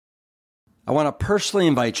I want to personally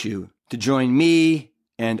invite you to join me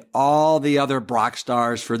and all the other Brock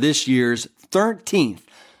stars for this year's 13th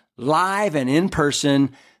live and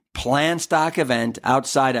in-person Plant Stock event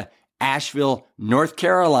outside of Asheville, North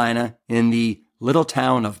Carolina in the little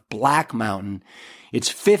town of Black Mountain.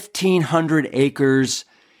 It's 1,500 acres,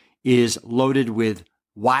 is loaded with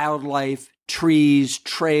wildlife, trees,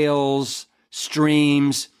 trails,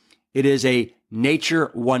 streams. It is a nature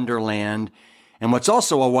wonderland. And what's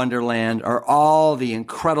also a wonderland are all the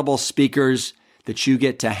incredible speakers that you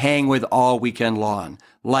get to hang with all weekend long,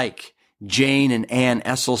 like Jane and Ann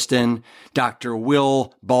Esselstyn, Dr.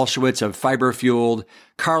 Will Bolshewitz of Fiber Fueled,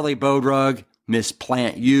 Carly Bodrug, Miss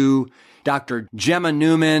Plant U, Dr. Gemma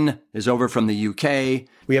Newman is over from the UK.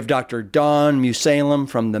 We have Dr. Dawn Musalem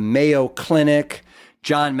from the Mayo Clinic,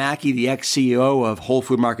 John Mackey, the ex-CEO of Whole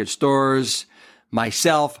Food Market Stores,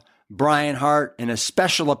 myself, Brian Hart, and a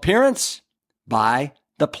special appearance by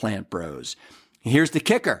the Plant Bros. Here's the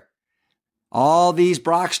kicker. All these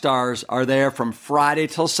Brock stars are there from Friday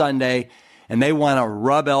till Sunday, and they want to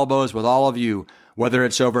rub elbows with all of you, whether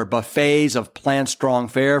it's over buffets of Plant Strong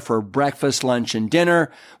fare for breakfast, lunch, and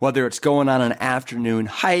dinner, whether it's going on an afternoon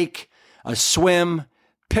hike, a swim,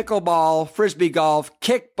 pickleball, frisbee golf,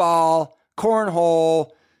 kickball,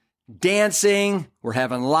 cornhole, dancing. We're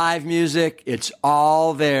having live music. It's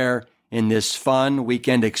all there in this fun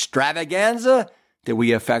weekend extravaganza that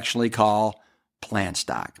we affectionately call Plant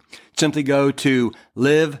Stock. Simply go to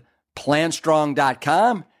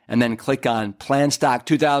liveplantstrong.com and then click on Plant Stock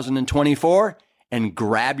 2024 and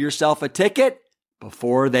grab yourself a ticket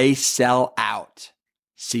before they sell out.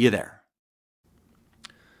 See you there.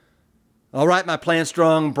 All right, my Plant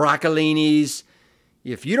Strong broccolinis.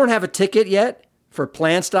 If you don't have a ticket yet for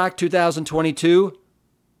Plant Stock 2022,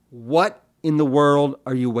 what in the world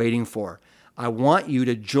are you waiting for? I want you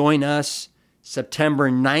to join us September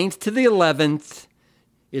 9th to the 11th.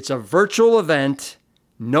 It's a virtual event,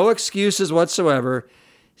 no excuses whatsoever.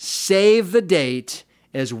 Save the date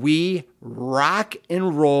as we rock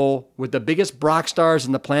and roll with the biggest Brock stars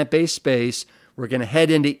in the plant-based space. We're going to head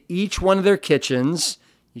into each one of their kitchens.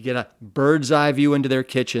 You get a bird's eye view into their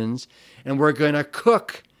kitchens. And we're going to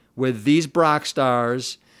cook with these Brock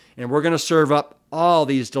stars. And we're going to serve up all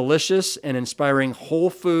these delicious and inspiring whole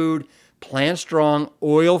food, plant-strong,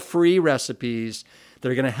 oil-free recipes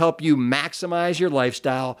that are going to help you maximize your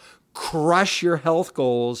lifestyle, crush your health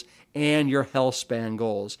goals, and your health span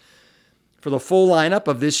goals. For the full lineup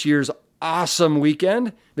of this year's awesome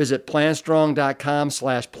weekend, visit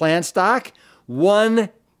plantstrong.com/plantstock. One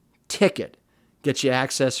ticket gets you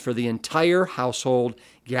access for the entire household.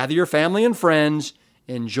 Gather your family and friends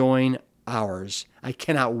and join ours. I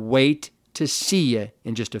cannot wait to see you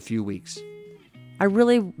in just a few weeks. I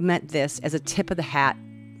really meant this as a tip of the hat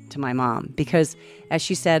to my mom because, as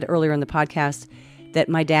she said earlier in the podcast, that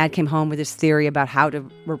my dad came home with this theory about how to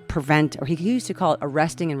prevent, or he used to call it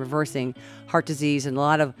arresting and reversing heart disease and a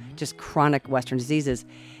lot of just chronic Western diseases.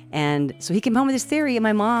 And so he came home with this theory, and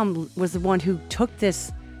my mom was the one who took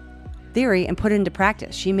this theory and put it into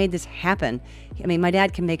practice. She made this happen. I mean, my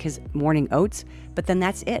dad can make his morning oats, but then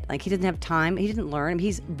that's it. Like, he doesn't have time. He didn't learn. I mean,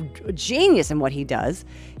 he's a genius in what he does.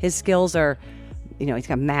 His skills are, he's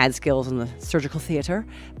got mad skills in the surgical theater,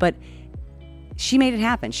 but she made it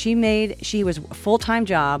happen. She was a full-time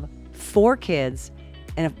job, 4 kids,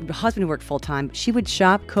 and a husband who worked full-time. She would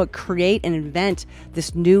shop, cook, create, and invent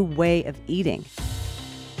this new way of eating.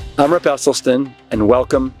 I'm Rip Esselstyn, and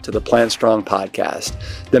welcome to the Plant Strong podcast.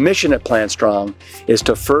 The mission at Plant Strong is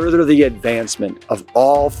to further the advancement of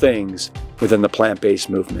all things within the plant-based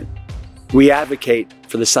movement. We advocate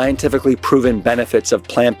for the scientifically proven benefits of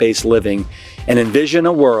plant-based living and envision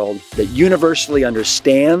a world that universally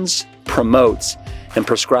understands, promotes, and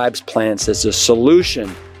prescribes plants as a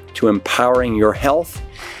solution to empowering your health,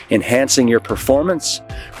 enhancing your performance,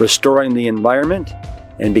 restoring the environment,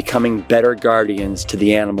 and becoming better guardians to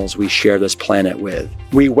the animals we share this planet with.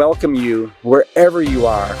 We welcome you wherever you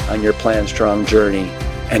are on your Plant Strong journey,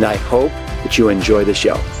 and I hope that you enjoy the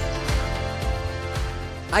show.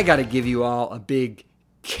 I got to give you all a big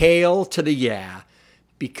kale to the yeah,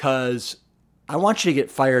 because I want you to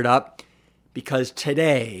get fired up, because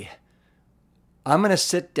today I'm going to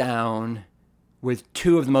sit down with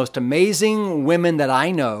 2 of the most amazing women that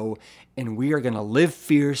I know, and we are going to live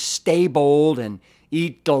fierce, stay bold, and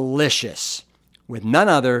eat delicious with none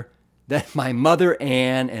other than my mother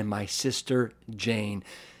Ann and my sister Jane.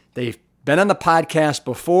 They've been on the podcast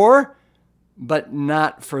before, but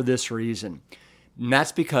not for this reason. And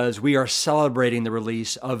that's because we are celebrating the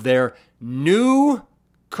release of their new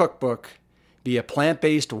cookbook, Be a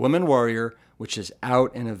Plant-Based Woman Warrior, which is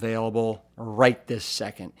out and available right this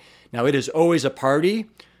second. Now, it is always a party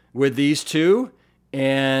with these two,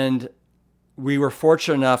 and we were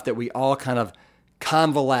fortunate enough that we all kind of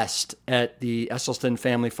convalesced at the Esselstyn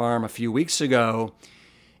family farm a few weeks ago,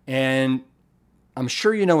 and I'm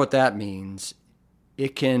sure you know what that means.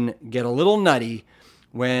 It can get a little nutty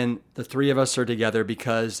when the three of us are together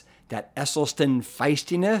because that Esselstyn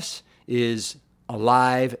feistiness is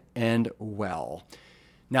alive and well.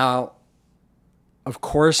 Now, of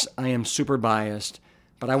course, I am super biased,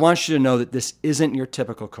 but I want you to know that this isn't your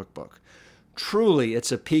typical cookbook. Truly,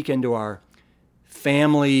 it's a peek into our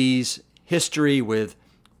family's history with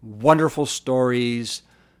wonderful stories,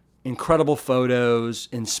 incredible photos,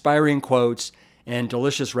 inspiring quotes, and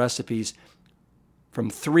delicious recipes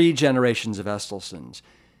from 3 generations of Esselstyns.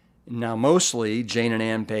 Now, mostly, Jane and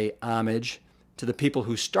Ann pay homage to the people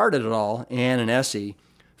who started it all, Ann and Essie,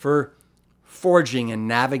 for forging and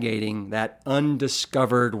navigating that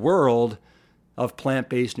undiscovered world of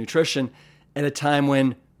plant-based nutrition at a time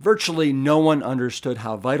when virtually no one understood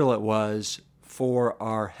how vital it was for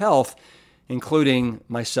our health, including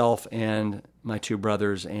myself and my 2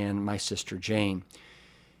 brothers and my sister Jane.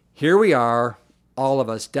 Here we are, all of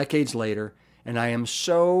us, decades later, and I am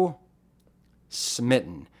so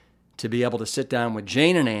smitten to be able to sit down with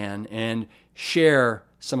Jane and Ann and share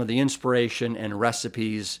some of the inspiration and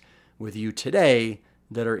recipes with you today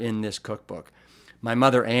that are in this cookbook. My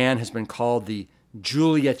mother Ann has been called the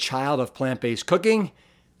Julia Child of plant-based cooking,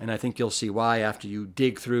 and I think you'll see why after you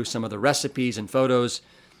dig through some of the recipes and photos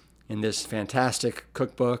in this fantastic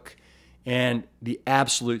cookbook. And the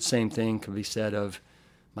absolute same thing can be said of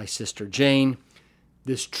my sister Jane.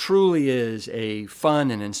 This truly is a fun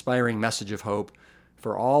and inspiring message of hope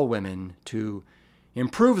for all women to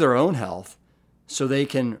improve their own health so they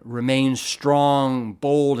can remain strong,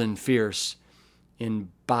 bold, and fierce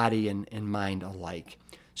in body and mind alike.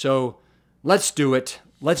 So let's do it.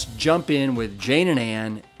 Let's jump in with Jane and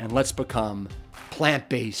Ann, and let's become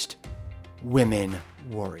plant-based women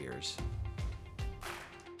warriors.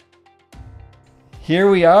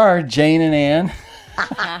 Here we are, Jane and Ann.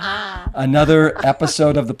 Another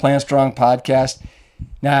episode of the Plant Strong podcast.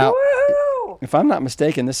 Now, if I'm not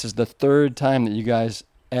mistaken, this is the 3rd time that you guys,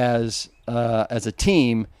 as a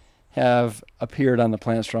team, have appeared on the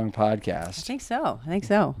Plant Strong podcast. I think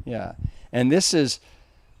so. Yeah, and this is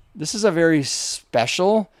a very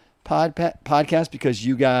special podcast because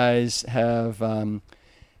you guys have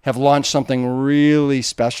launched something really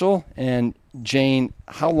special. And Jane,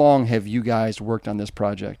 how long have you guys worked on this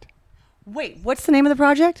project? Wait, what's the name of the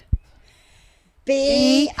project?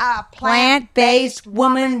 Be a Plant-based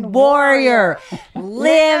woman warrior.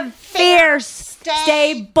 Live fierce,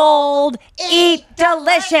 stay bold, eat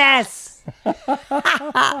delicious. We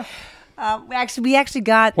actually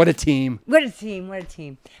got... What a team. What a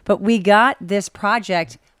team. But we got this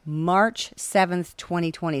project March 7th,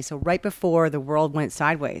 2020, so right before the world went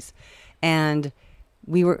sideways. And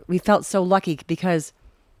we felt so lucky because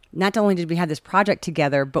not only did we have this project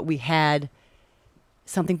together, but we had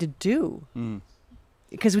something to do.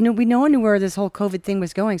 Because no one knew where this whole COVID thing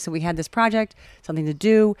was going, so we had this project, something to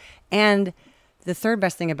do, and the third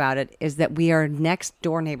best thing about it is that we are next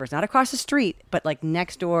door neighbors, not across the street, but like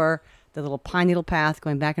next door, the little pine needle path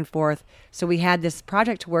going back and forth. So we had this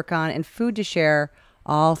project to work on and food to share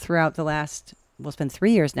all throughout the last, well, it's been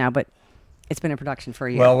 3 years now, but it's been in production for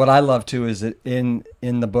a year. Well, what I love too is that in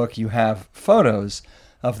the book you have photos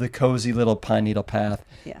of the cozy little pine needle path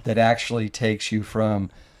that actually takes you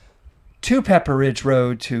from 2 Pepper Ridge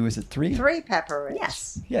Road to, is it 3? 3 Pepper Ridge.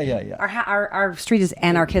 Yes. Yeah. Our street is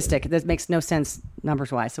anarchistic. That makes no sense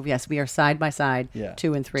numbers-wise. So, yes, we are side by side,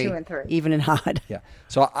 2 and 3. 2 and 3. Even and odd. Yeah.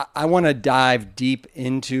 So I want to dive deep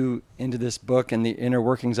into this book and the inner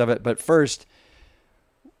workings of it. But first,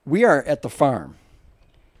 we are at the farm,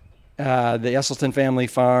 the Esselstyn family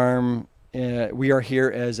farm. We are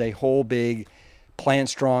here as a whole big Plant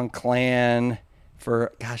Strong clan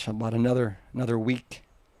for, about another week.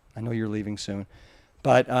 I know you're leaving soon,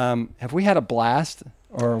 but have we had a blast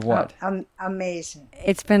or what? Amazing.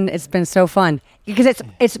 It's been so fun because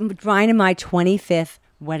it's Brian and my 25th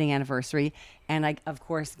wedding anniversary, and I of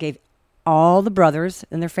course gave all the brothers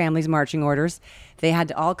and their families marching orders. They had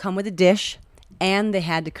to all come with a dish, and they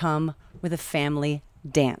had to come with a family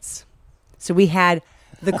dance. So we had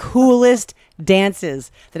the coolest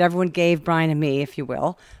dances that everyone gave Brian and me, if you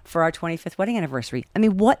will, for our 25th wedding anniversary. I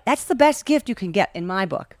mean, that's the best gift you can get in my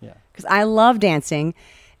book. Yeah. Because I love dancing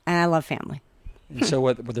and I love family. And so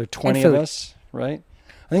were there 20 of us, right?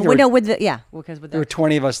 I think there were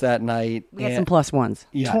 20 of us that night. We had some plus ones.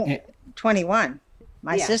 Yeah. 21.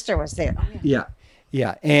 My sister was there. Yeah.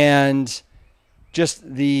 And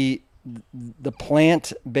just the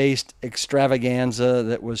plant-based extravaganza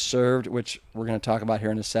that was served, which we're going to talk about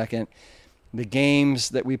here in a second, the games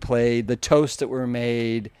that we played, the toasts that were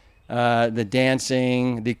made, the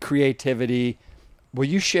dancing, the creativity. Will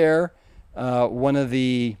you share one of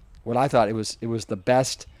what I thought it was the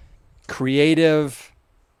best creative,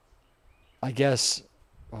 I guess,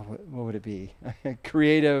 what would it be?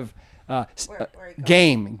 Creative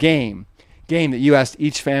game that you asked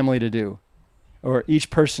each family to do, or each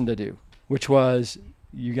person to do, which was,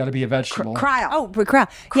 you got to be a vegetable. Cryle. Oh, Cryle.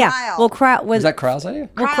 Yeah. Well, Cryle was... Is that Cryle's idea?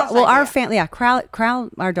 Well, our family, Cryle,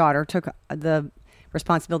 our daughter, took the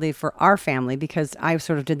responsibility for our family, because I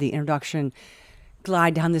sort of did the introduction,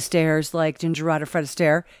 glide down the stairs like Ginger Rod or Fred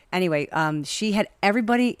Astaire. Anyway, she had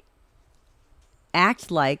everybody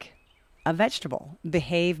act like a vegetable,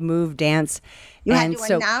 behave, move, dance. You had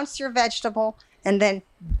to announce your vegetable and then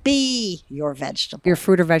be your vegetable. Your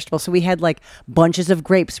fruit or vegetable. So we had like bunches of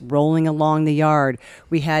grapes rolling along the yard.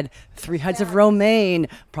 We had 3 heads of romaine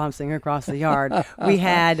prancing across the yard. We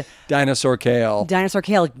had dinosaur kale. Yarr!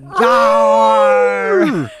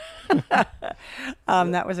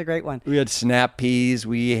 That was a great one. We had snap peas.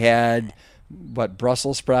 We had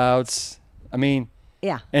Brussels sprouts. I mean,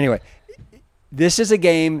 yeah. Anyway, this is a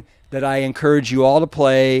game that I encourage you all to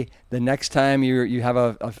play the next time you have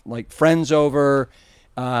a like friends over.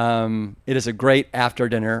 It is a great after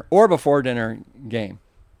dinner or before dinner game.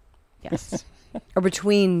 Yes. Or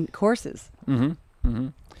between courses.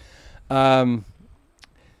 Mm-hmm. Mm-hmm.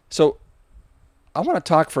 So I want to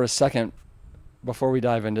talk for a second before we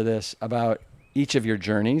dive into this about each of your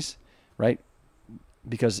journeys, right?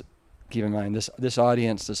 Because keep in mind, this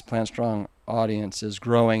audience, this Plant Strong audience is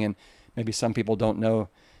growing, and maybe some people don't know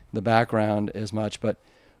the background as much, but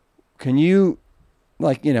can you,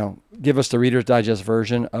 give us the Reader's Digest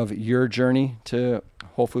version of your journey to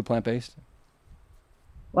whole food plant-based?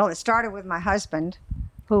 Well, it started with my husband,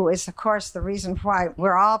 who is, of course, the reason why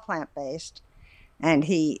we're all plant-based. And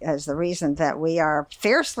he is the reason that we are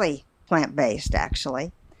fiercely plant-based,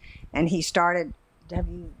 actually. And he started,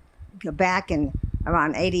 back in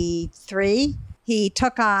around 83, he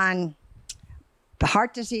took on the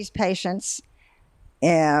heart disease patients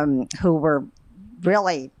who were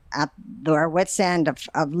really at their wits' end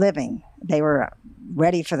of living. They were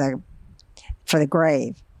ready for the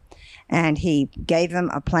grave. And he gave them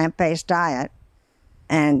a plant-based diet,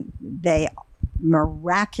 and they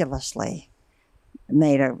miraculously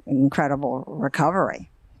made an incredible recovery.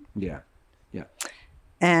 Yeah.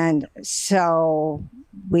 And so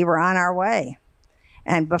we were on our way.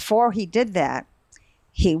 And before he did that,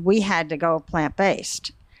 we had to go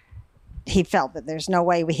plant-based. He felt that there's no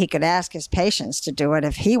way he could ask his patients to do it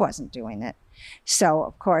if he wasn't doing it. So,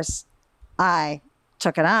 of course, I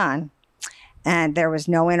took it on, and there was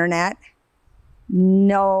no internet,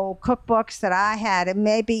 no cookbooks that I had. And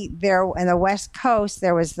maybe there in the West Coast,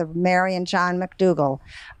 there was the Mary and John McDougall,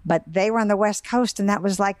 but they were on the West Coast, and that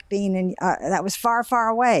was like being in, that was far, far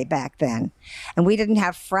away back then. And we didn't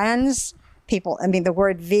have friends. People, the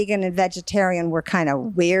word vegan and vegetarian were kind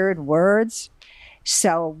of weird words.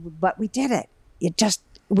 So, but we did it.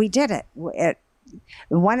 We did it.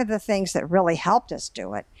 One of the things that really helped us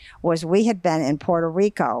do it was we had been in Puerto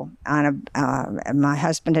Rico my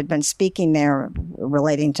husband had been speaking there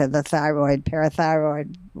relating to the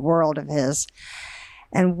parathyroid world of his.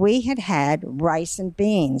 And we had rice and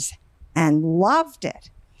beans and loved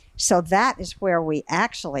it. So that is where we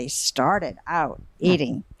actually started out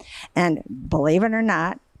eating. And believe it or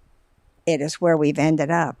not, it is where we've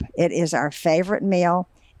ended up. It is our favorite meal.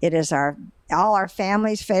 It is all our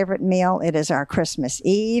family's favorite meal. It is our Christmas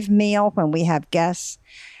Eve meal when we have guests.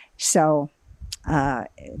 So,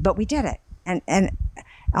 but we did it. And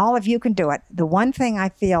all of you can do it. The one thing I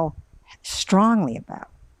feel strongly about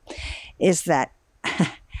is that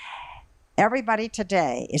everybody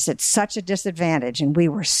today is at such a disadvantage, and we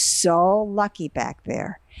were so lucky back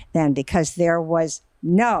then because there was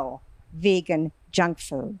no vegan junk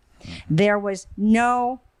food. There was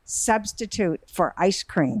no substitute for ice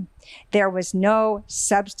cream. There was no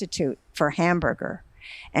substitute for hamburger.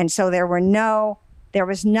 And so there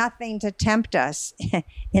was nothing to tempt us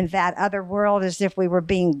in that other world as if we were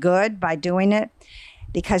being good by doing it.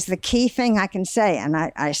 Because the key thing I can say, and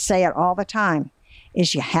I say it all the time,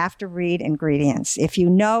 is you have to read ingredients. If you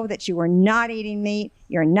know that you are not eating meat,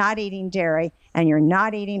 you're not eating dairy, and you're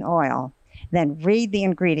not eating oil, then read the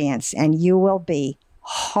ingredients and you will be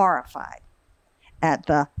horrified at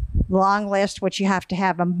the long list, which you have to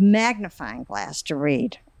have a magnifying glass to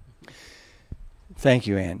read. Thank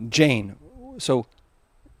you, Ann. Jane, so,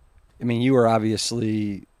 you are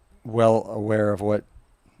obviously well aware of what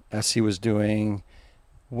Essie was doing.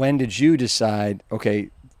 When did you decide, okay,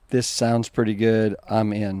 this sounds pretty good,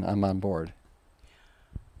 I'm in, I'm on board?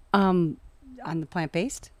 On the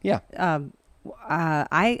plant-based? Yeah.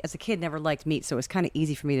 I, as a kid, never liked meat, so it was kind of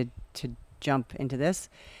easy for me to jump into this.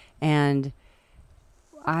 And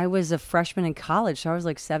I was a freshman in college, so I was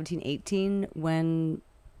like 17, 18 when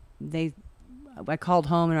I called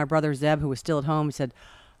home, and our brother Zeb, who was still at home, said,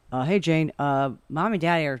 hey, Jane, Mom and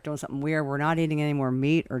Daddy are doing something weird. We're not eating any more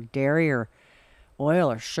meat or dairy or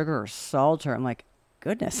oil or sugar or salt. Or I'm like,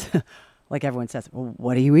 goodness. Like everyone says, well,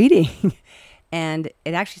 what are you eating? And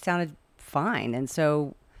it actually sounded fine. And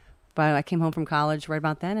so I came home from college right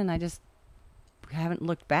about then, and I just haven't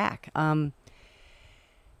looked back.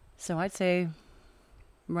 So I'd say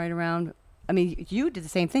right around, I mean, you did the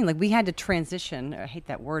same thing. Like we had to transition. I hate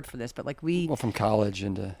that word for this, but like well, from college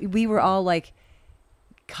into... We were all like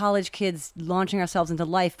college kids launching ourselves into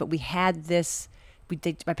life, but we had this,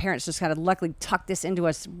 my parents just kind of luckily tucked this into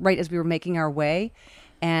us right as we were making our way.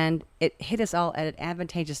 And it hit us all at an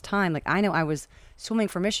advantageous time. Like I know I was swimming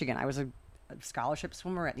for Michigan. I was a scholarship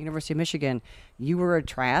swimmer at the University of Michigan. You were a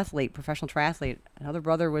triathlete, professional triathlete. Another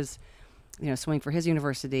brother was, swimming for his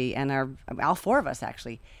university, and all four of us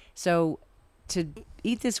actually. So to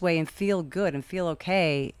eat this way and feel good and feel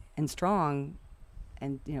okay and strong,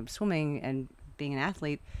 and swimming and being an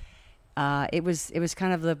athlete, it was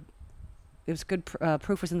kind of good.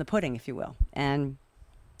 Proof was in the pudding, if you will. And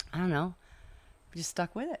I don't know, we just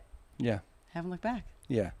stuck with it. Yeah, haven't looked back.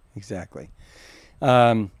 Yeah, exactly.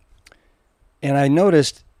 And I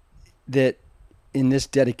noticed that in this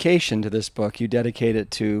dedication to this book, you dedicate it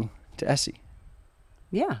to Essie.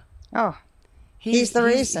 Yeah. Oh, he's the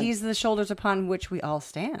reason. He's the shoulders upon which we all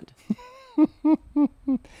stand.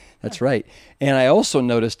 That's right. And I also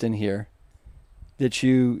noticed in here that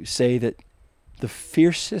you say that the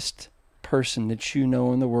fiercest person that you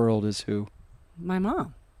know in the world is who? My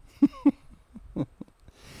mom.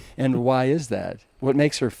 And why is that? What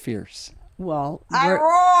makes her fierce? Well, I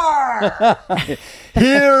roar.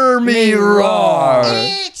 Hear me roar.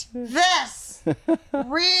 Eat this.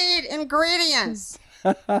 Read ingredients.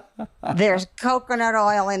 There's coconut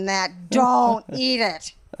oil in that. Don't eat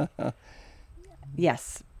it.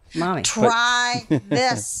 Yes, Mommy. Try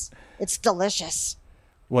this. It's delicious.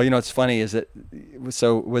 Well, it's funny is that,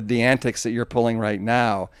 so with the antics that you're pulling right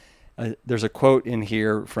now, there's a quote in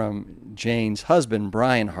here from Jane's husband,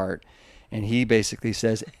 Brian Hart, and he basically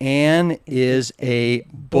says, Anne is a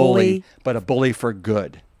bully, but a bully for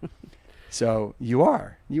good. So you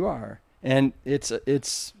are. And it's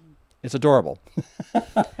adorable.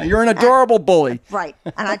 You're an adorable bully. Right.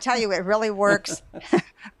 And I tell you, it really works.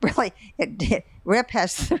 Really, Rip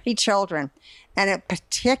has 3 children, and it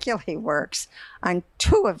particularly works on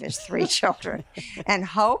 2 of his 3 children. And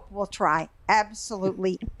Hope will try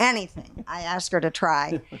absolutely anything I ask her to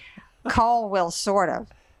try. Cole will sort of.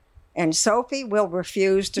 And Sophie will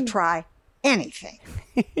refuse to try anything.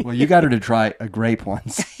 Well, you got her to try a grape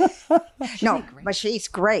once. No, but she's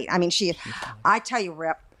great. I mean, I tell you,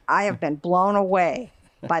 Rip, I have been blown away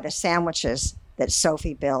by the sandwiches that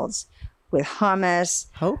Sophie builds with hummus.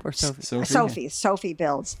 Hope or Sophie? Sophie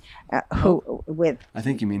builds. I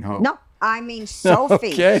think you mean Hope. No, I mean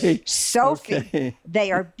Sophie. Okay. Sophie. Okay.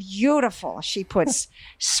 They are beautiful. She puts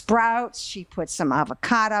sprouts. She puts some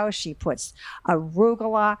avocado. She puts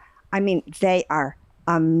arugula. I mean, they are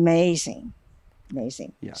amazing.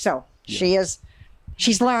 Amazing. Yeah. So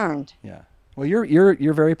she's learned. Yeah. Well,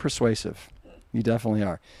 you're very persuasive. You definitely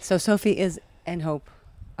are. So Sophie and Hope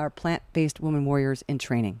are plant-based woman warriors in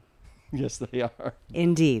training. Yes, they are.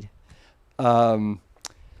 Indeed. On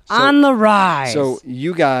the rise. So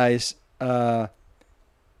you guys,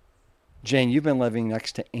 Jane, you've been living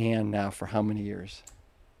next to Anne now for how many years?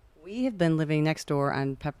 We have been living next door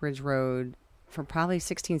on Pepperidge Road for probably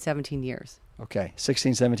 16, 17 years. Okay,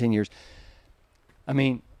 16, 17 years. I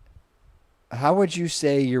mean, how would you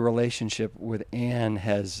say your relationship with Anne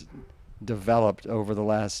has developed over the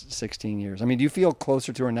last 16 years? I mean, do you feel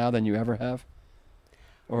closer to her now than you ever have?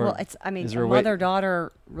 Or well, it's, a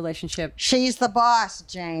mother-daughter relationship. She's the boss,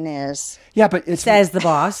 Jane is. Yeah, but it says the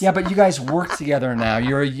boss. Yeah, but you guys work together now.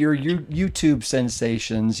 You're YouTube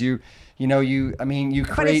sensations. You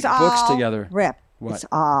create books together. Rip. What? It's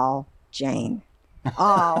all Jane.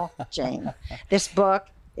 All Jane. This book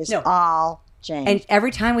is all Jane. And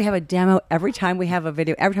every time we have a demo, every time we have a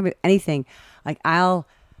video, every time we have anything, like I'll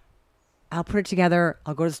I'll put it together.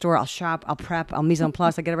 I'll go to the store. I'll shop. I'll prep. I'll mise en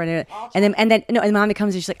place. I'll get it ready. And Mommy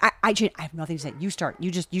comes and she's like, I have nothing to say. You start.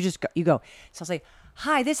 You just go. You go. So I'll say,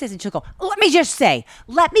 hi, this is, and she'll go, let me just say,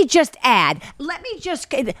 let me just add,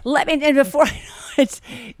 and before,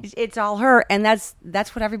 it's all her. And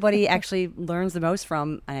that's what everybody actually learns the most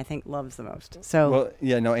from, and I think loves the most. So, well,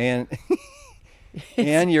 yeah, no, Anne,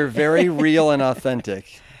 Anne, you're very real and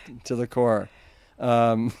authentic to the core.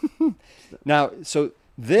 Now, so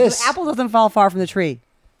this the apple doesn't fall far from the tree.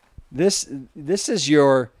 This is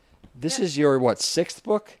your what, 6th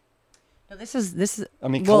book? No, this is. I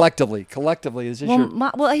mean, collectively, is this your?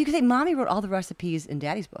 Well, you could say Mommy wrote all the recipes in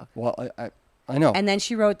Daddy's book. Well, I know. And then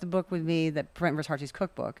she wrote the book with me, the Prevent vs. Heart Disease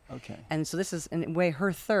cookbook. Okay. And so this is in a way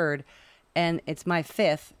her 3rd, and it's my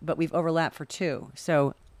 5th, but we've overlapped for 2.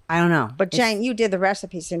 So I don't know. But Jane, you did the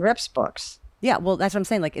recipes in Rip's books. Yeah, well, that's what I'm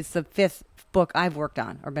saying. Like, it's the 5th book I've worked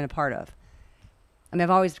on or been a part of. I mean,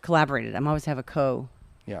 I've always collaborated. I'm always have a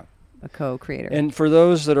co-creator. And for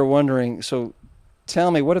those that are wondering, so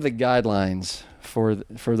tell me, what are the guidelines for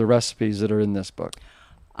the recipes that are in this book?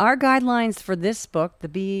 Our guidelines for this book, to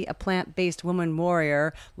be a plant-based woman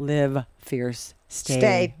warrior, live fierce,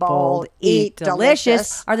 stay bold, eat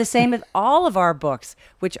delicious, are the same as all of our books,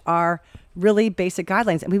 which are really basic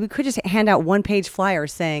guidelines. I mean, we could just hand out one-page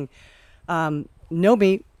flyers saying, no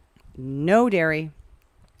meat, no dairy,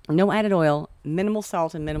 no added oil, minimal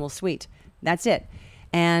salt, and minimal sweet. That's it.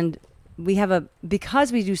 And we have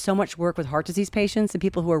because we do so much work with heart disease patients and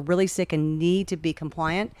people who are really sick and need to be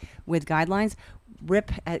compliant with guidelines,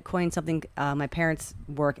 Rip had coined something, my parents'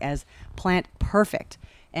 work, as plant perfect.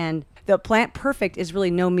 And the plant perfect is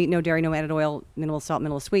really no meat, no dairy, no added oil, minimal salt,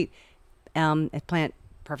 minimal sweet. Plant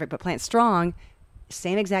perfect, but plant strong,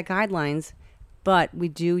 same exact guidelines, but we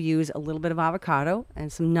do use a little bit of avocado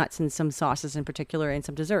and some nuts and some sauces in particular and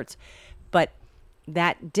some desserts. But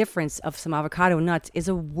that difference of some avocado and nuts is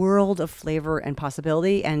a world of flavor and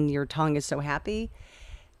possibility, and your tongue is so happy.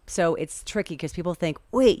 So it's tricky because people think,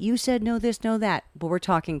 wait, you said no this, no that. But we're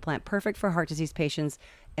talking plant perfect for heart disease patients,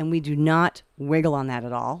 and we do not wiggle on that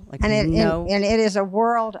at all. And it is a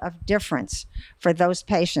world of difference for those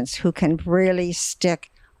patients who can really stick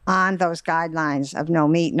on those guidelines of no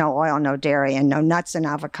meat, no oil, no dairy, and no nuts and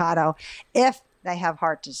avocado if they have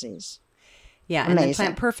heart disease. Yeah, amazing. And then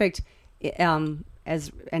Plant Perfect,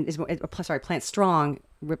 Plant Strong,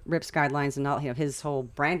 Rip's guidelines and all, his whole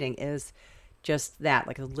branding is just that,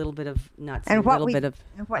 like a little bit of nuts and a little bit of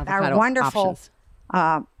avocado. Our wonderful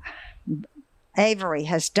Avery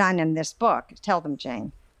has done in this book. Tell them,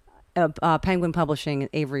 Jane. Penguin Publishing,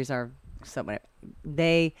 Avery's are someone.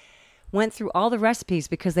 They went through all the recipes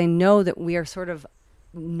because they know that we are sort of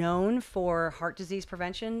known for heart disease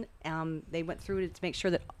prevention. They went through it to make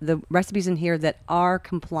sure that the recipes in here that are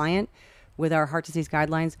compliant with our heart disease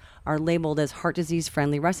guidelines are labeled as heart disease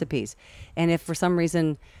friendly recipes. And if for some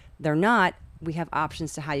reason they're not, we have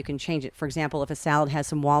options to how you can change it. For example, if a salad has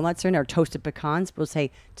some walnuts in it or toasted pecans, we'll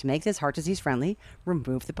say, to make this heart disease friendly,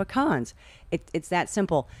 remove the pecans. It's that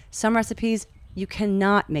simple. Some recipes, you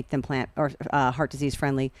cannot make them plant or heart disease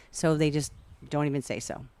friendly, so they just don't even say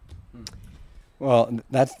so. Well,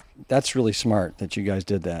 that's really smart that you guys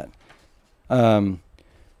did that.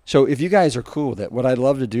 So if you guys are cool with it, what I'd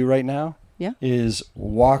love to do right now is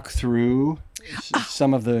walk through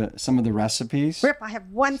some of the recipes. Rip, I have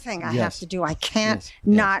one thing I have to do. I can't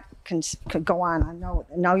not go on. I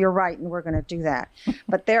know you're right, and we're going to do that.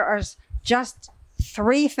 But there are just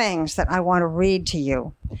 3 things that I want to read to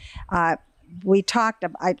you. I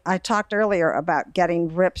talked earlier about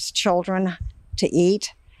getting Rip's children to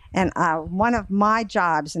eat, and one of my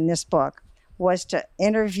jobs in this book was to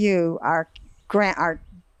interview our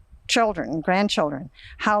children and grandchildren,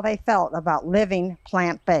 how they felt about living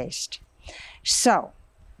plant-based. So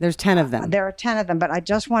there's 10 of them. There are 10 of them, but I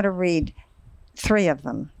just want to read 3 of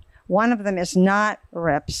them. One of them is not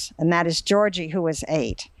Rip's, and that is Georgie, who was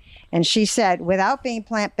 8. And she said, without being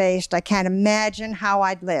plant-based, I can't imagine how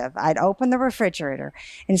I'd live. I'd open the refrigerator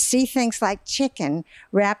and see things like chicken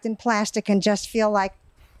wrapped in plastic and just feel like,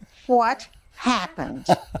 what happened?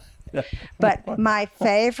 But my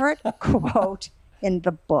favorite quote in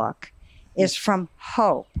the book is from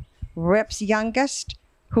Hope, Rip's youngest,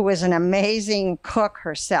 who is an amazing cook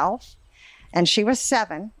herself. And she was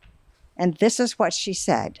 7. And this is what she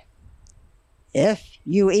said. If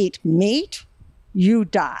you eat meat, you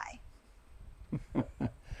die.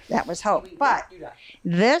 That was Hope. But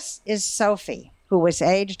this is Sophie, who was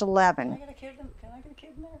aged 11. Can I get a kid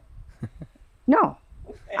in there? No.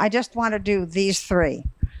 I just want to do these 3.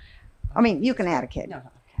 I mean, you can add a kid. No.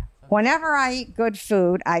 Whenever I eat good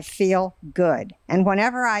food, I feel good. And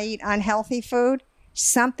whenever I eat unhealthy food,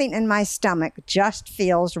 Something in my stomach just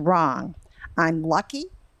feels wrong. I'm lucky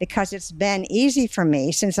because it's been easy for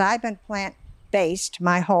me since I've been plant-based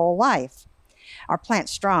my whole life. Or plant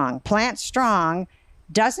strong. Plant strong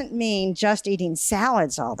doesn't mean just eating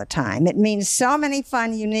salads all the time. It means so many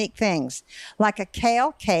fun, unique things, like a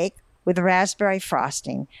kale cake with raspberry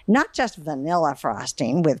frosting, not just vanilla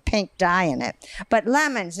frosting with pink dye in it, but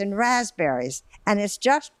lemons and raspberries. And it's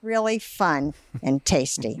just really fun and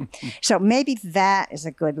tasty. So maybe that is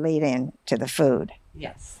a good lead in to the food.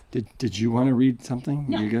 Yes. Did you want to read something?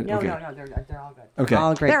 No, You good? no, Okay. no, they're all good. Okay.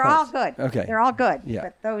 All great They're all quotes. good. Okay. They're all good. Yeah.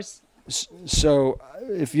 But those... So,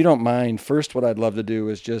 if you don't mind, first, what I'd love to do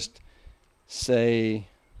is just say,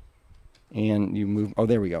 and you move. Oh,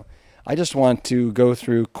 there we go. I just want to go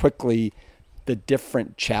through quickly the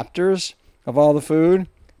different chapters of all the food,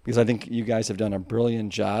 because I think you guys have done a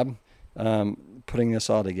brilliant job putting this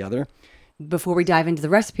all together. Before we dive into the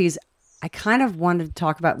recipes, I kind of wanted to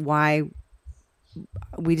talk about why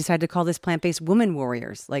we decided to call this Plant-Based Women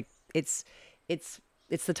Warriors. Like it's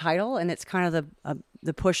the title, and it's kind of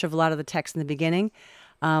the push of a lot of the text in the beginning.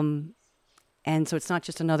 And so it's not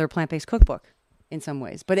just another plant-based cookbook in some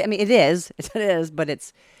ways. But I mean, it is, but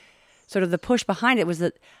it's sort of the push behind it was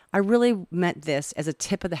that I really meant this as a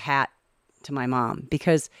tip of the hat to my mom,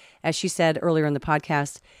 because as she said earlier in the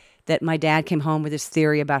podcast, that my dad came home with this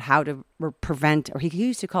theory about how to prevent, or he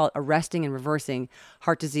used to call it arresting and reversing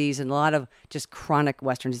heart disease and a lot of just chronic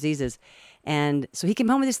Western diseases. And so he came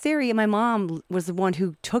home with this theory, and my mom was the one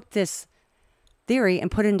who took this theory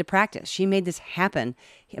and put it into practice. She made this happen.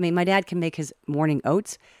 I mean, my dad can make his morning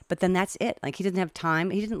oats, but then that's it. Like, he doesn't have time.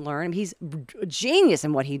 He didn't learn. I mean, he's a genius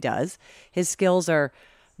in what he does. His skills are,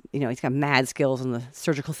 he's got mad skills in the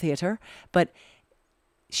surgical theater, but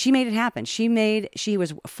she made it happen. She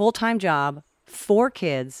was a full-time job, 4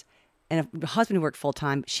 kids, and a husband who worked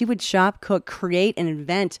full-time. She would shop, cook, create, and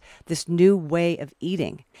invent this new way of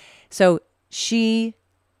eating. So this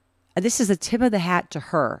is a tip of the hat to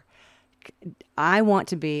her. I want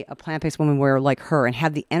to be a plant-based woman warrior like her and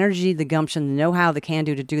have the energy, the gumption, the know-how, the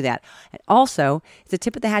can-do to do that. And also, it's a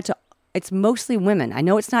tip of the hat to, it's mostly women. I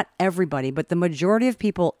know it's not everybody, but the majority of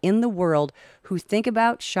people in the world who think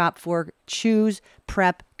about, shop for, choose,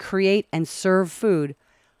 prep, create, and serve food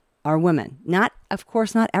are women. Of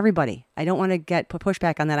course, not everybody. I don't want to get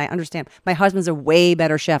pushback on that. I understand. My husband's a way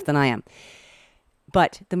better chef than I am.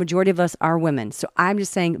 But the majority of us are women. So I'm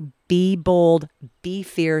just saying, be bold, be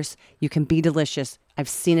fierce. You can be delicious. I've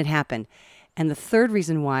seen it happen. And the third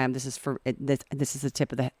reason why this is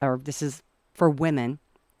for women,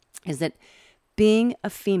 is that being a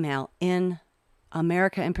female in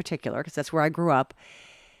America in particular, because that's where I grew up,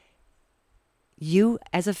 you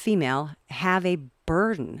as a female have a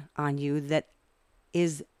burden on you that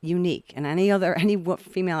is unique. And any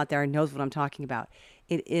female out there knows what I'm talking about.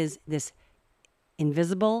 It is this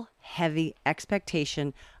invisible, heavy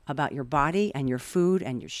expectation about your body and your food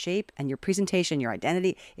and your shape and your presentation, your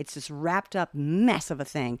identity. It's this wrapped up mess of a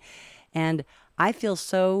thing. And I feel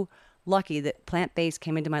so lucky that plant-based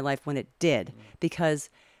came into my life when it did, because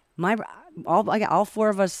all 4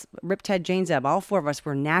 of us, Rip, Ted, Jane, Zeb, all 4 of us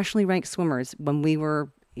were nationally ranked swimmers when we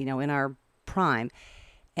were, in our prime.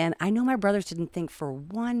 And I know my brothers didn't think for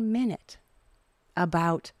 1 minute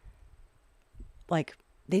about,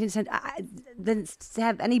 they didn't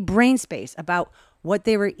have any brain space about what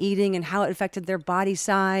they were eating and how it affected their body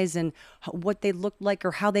size and what they looked like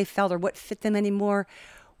or how they felt or what fit them anymore.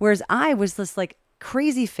 Whereas I was this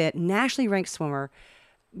crazy fit, nationally ranked swimmer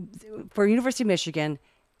for University of Michigan.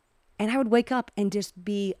 And I would wake up and just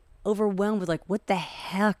be overwhelmed with what the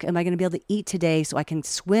heck am I going to be able to eat today so I can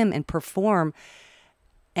swim and perform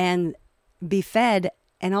and be fed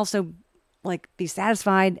and also be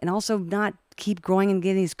satisfied and also not keep growing and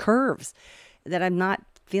getting these curves that I'm not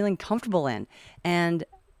feeling comfortable in. And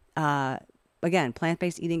again,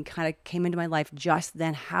 plant-based eating kind of came into my life just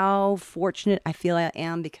then. How fortunate I feel I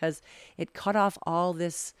am, because it cut off all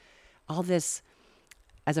this,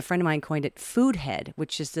 as a friend of mine coined it, food head,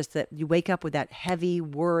 which is just that you wake up with that heavy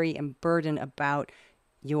worry and burden about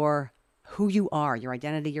who you are, your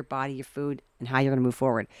identity, your body, your food, and how you're going to move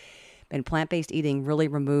forward. And plant-based eating really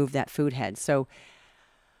removed that food head. So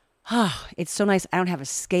it's so nice. I don't have a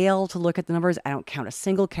scale to look at the numbers. I don't count a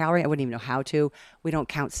single calorie. I wouldn't even know how to. We don't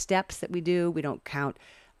count steps that we do. We don't count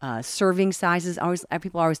serving sizes.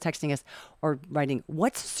 People are always texting us or writing,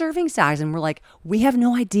 "What's a serving size?" And we're like, we have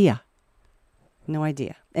no idea. No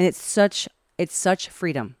idea. And it's such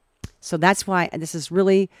freedom. So that's why this is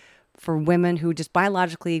really for women who just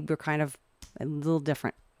biologically we're kind of a little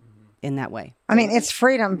different in that way. I mean, it's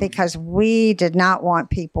freedom because we did not want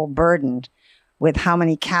people burdened with how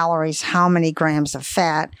many calories, how many grams of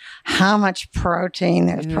fat, how much protein.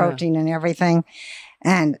 There's protein in everything.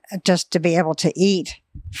 And just to be able to eat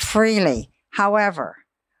freely. However,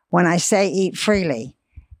 when I say eat freely,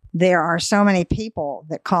 there are so many people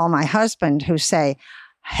that call my husband who say,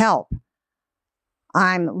 help,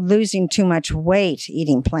 I'm losing too much weight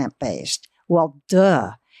eating plant-based. Well,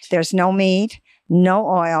 duh. There's no meat, no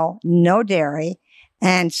oil, no dairy.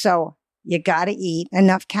 And so you got to eat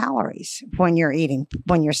enough calories when you're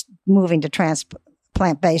moving to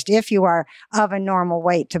plant-based, if you are of a normal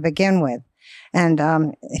weight to begin with. And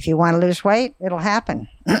if you want to lose weight, it'll happen.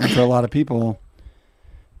 And for a lot of people,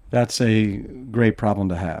 that's a great problem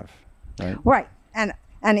to have, right? Right. And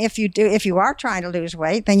if you are trying to lose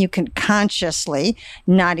weight, then you can consciously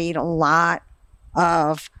not eat a lot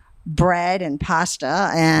of bread and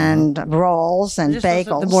pasta and rolls and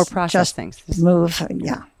bagels. The more processed things. Move,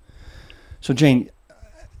 yeah. So Jane,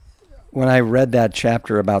 when I read that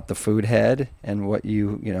chapter about the food head and what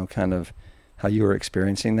kind of how you were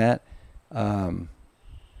experiencing that,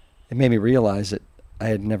 it made me realize that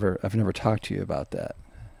I've never talked to you about that.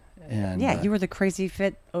 And yeah, you were the crazy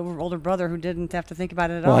fit older brother who didn't have to think about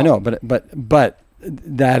it at all. Well, I know, but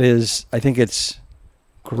that is, I think it's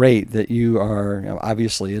great that you are,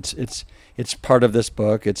 obviously it's part of this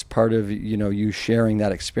book. It's part of, you sharing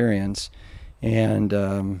that experience, and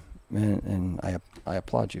I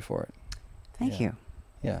applaud you for it. Thank you.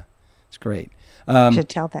 Yeah, it's great. You should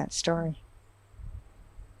tell that story.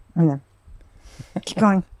 Keep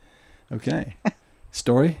going. Okay.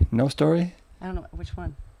 Story? No story? I don't know which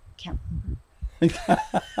one. Can't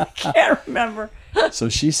remember. So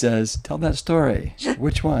she says, "Tell that story."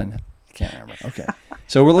 Which one? I can't remember. Okay.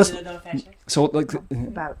 So we're listening. So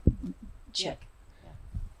about chick.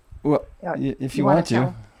 Well, if you want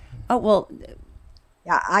to. Oh well.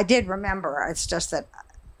 Yeah, I did remember. It's just that.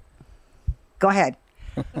 Go ahead.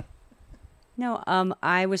 No,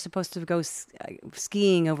 I was supposed to go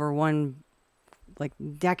skiing over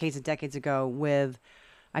decades and decades ago with.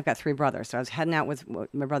 I've got 3 brothers, so I was heading out with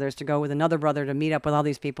my brothers to go with another brother to meet up with all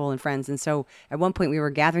these people and friends. And so at one point we were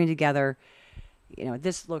gathering together, at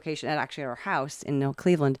this location, at our house in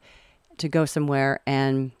Cleveland, to go somewhere,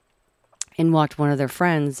 and in walked one of their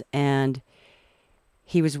friends, and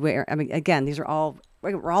he was again, we're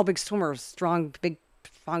all big swimmers, strong,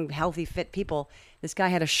 healthy, fit people. This guy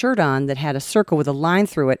had a shirt on that had a circle with a line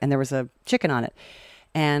through it, and there was a chicken on it,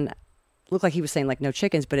 and it looked like he was saying like no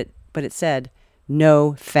chickens, but it said,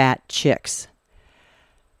 "No fat chicks."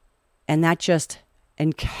 And that just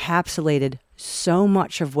encapsulated so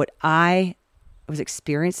much of what I was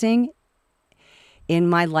experiencing in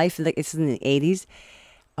my life. Like, it's in the 80s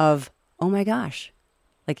of, oh my gosh,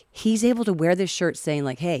 like he's able to wear this shirt saying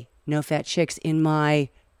like, "Hey, no fat chicks," in my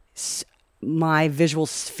visual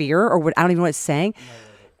sphere, or what, I don't even know what it's saying,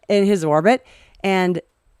 in his orbit. And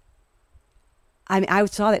I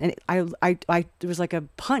saw that, and it was like a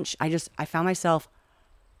punch. I found myself,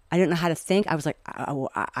 I didn't know how to think. I was like,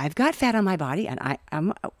 I've got fat on my body, and I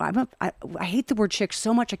hate the word chick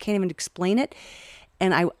so much I can't even explain it.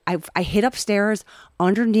 And I hid upstairs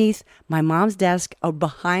underneath my mom's desk,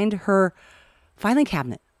 behind her filing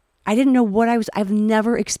cabinet. I didn't know what I've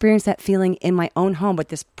never experienced that feeling in my own home, but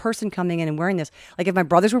this person coming in and wearing this, like if my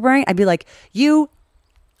brothers were wearing it, I'd be like, you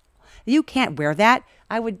can't wear that.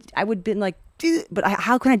 I would be like, but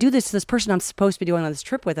how can I do this to this person I'm supposed to be doing on this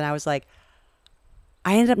trip with? And I was like,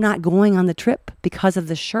 I ended up not going on the trip because of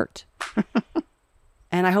this shirt.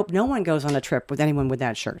 And I hope no one goes on a trip with anyone with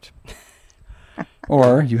that shirt.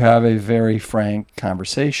 Or you have a very frank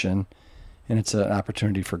conversation, and it's an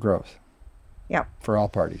opportunity for growth. Yeah. For all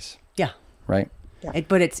parties. Yeah. Right? Yeah.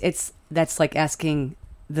 But that's like asking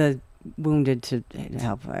the wounded to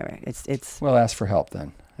help. Well, ask for help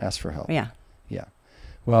then. Ask for help. Yeah. Yeah.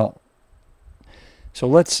 Well, so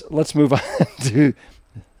let's move on to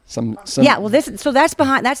some. Yeah. Well,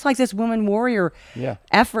 that's like this woman warrior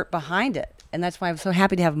effort behind it, and that's why I'm so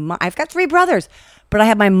happy to have. I've got 3 brothers, but I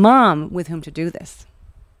have my mom with whom to do this.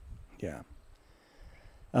 Yeah.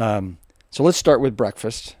 So let's start with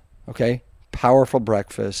breakfast. Okay. Powerful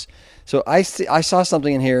breakfast. So I saw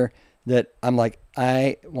something in here that I'm like,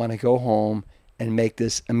 I want to go home and make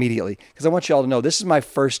this immediately, because I want you all to know this is my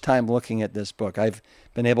first time looking at this book. I've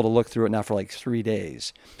been able to look through it now for like 3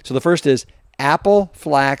 days. So the first is apple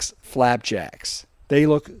flax flapjacks. They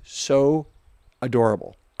look so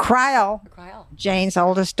adorable. Cryle, Jane's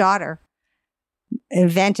oldest daughter,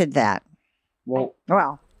 invented that. Well,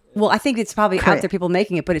 I think it's probably out there, people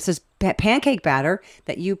making it, but it's this pancake batter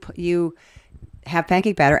that you have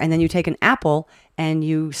pancake batter, and then you take an apple and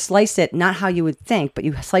you slice it, not how you would think, but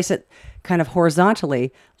you slice it kind of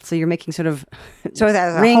horizontally. So you're making sort of So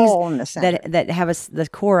there's a rings hole in the center. that have the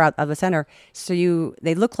core out of the center. So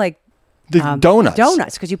they look like The donuts.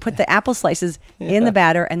 Donuts, because you put the apple slices in the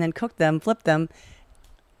batter and then cook them, flip them.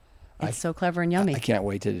 It's so clever and yummy. I can't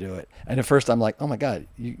wait to do it. And at first I'm like, oh my God,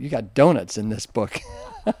 you got donuts in this book.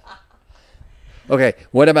 Okay,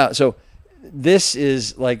 what about, so this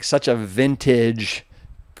is like such a vintage,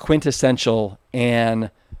 quintessential Anne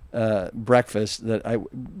breakfast that I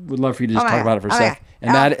would love for you to just talk about it for a sec.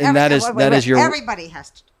 And that is your everybody your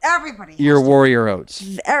has to. warrior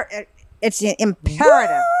oats. It's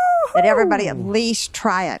imperative that everybody at least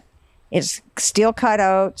try it. It's steel cut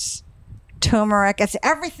oats, turmeric. It's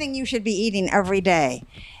everything you should be eating every day.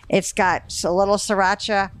 It's got a little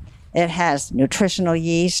sriracha. It has nutritional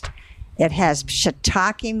yeast. It has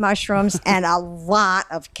shiitake mushrooms and a lot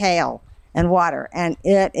of kale and water. And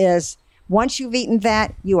it is, once you've eaten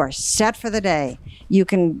that, you are set for the day. You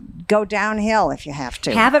can go downhill if you have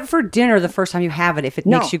to. Have it for dinner the first time you have it if it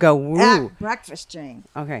makes you go, woo. At breakfast, Jane.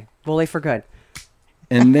 Okay, bully for good.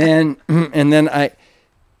 And then I'm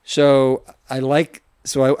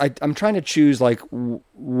trying to choose like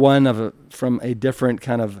one from a different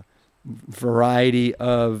kind of variety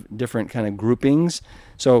of different kind of groupings.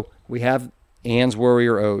 So we have Anne's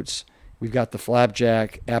Warrior Oats. We've got the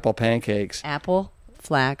flapjack apple pancakes. Apple,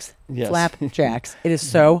 flax, Yes. flapjacks. It is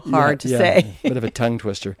so hard to say. Bit of a tongue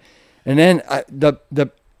twister. And then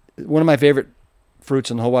the one of my favorite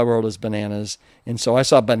fruits in the whole wide world is bananas. And so I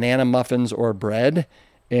saw banana muffins or bread,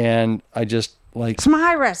 and I just like... It's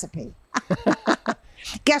my recipe.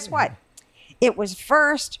 Guess what? It was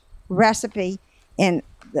first recipe in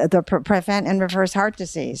the prevent and reverse heart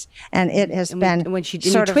disease, and it has been when you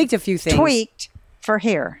tweaked a few things. Tweaked for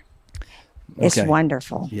here. It's Okay.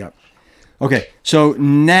 wonderful. Yep. Okay, so the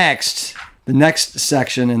next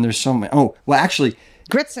section, and there's so many. Oh, well, actually,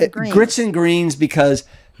 Grits and greens. Grits and greens, because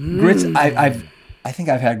grits. I think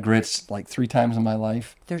I've had grits like 3 times in my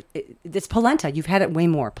life. It's polenta. You've had it way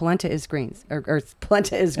more. Polenta is greens, or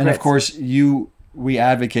polenta is grits. And of course, we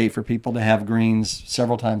advocate for people to have greens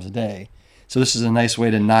several times a day. So this is a nice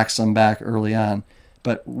way to knock some back early on.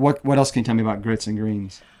 But what else can you tell me about grits and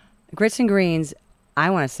greens? Grits and greens. I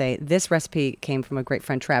want to say this recipe came from a great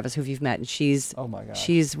friend, Travis, who you've met, and she's Oh my God.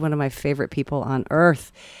 she's one of my favorite people on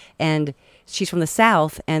earth, and she's from the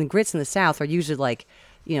South. And grits in the South are usually like,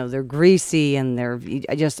 they're greasy, and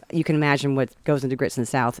you can imagine what goes into grits in the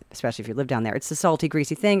South, especially if you live down there. It's a salty,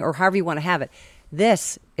 greasy thing, or however you want to have it.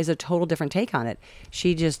 This is a total different take on it.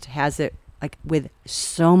 She just has it like with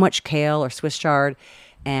so much kale or Swiss chard,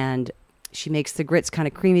 and she makes the grits kind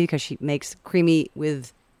of creamy because she makes creamy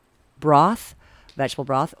with broth, vegetable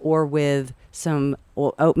broth, or with some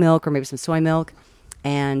oat milk or maybe some soy milk,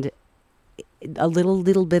 and a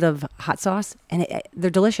little bit of hot sauce, and they're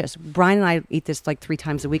delicious. Brian and I eat this like 3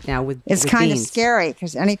 times a week now with It's with kind of beans. scary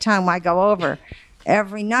because anytime I go over,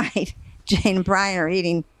 every night Jane and Brian are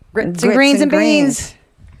eating Grits and greens and beans.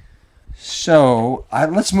 So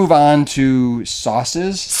let's move on to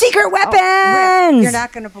sauces. Secret weapons. Rip, you're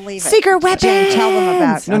not going to believe it. Secret weapons. Jane, tell them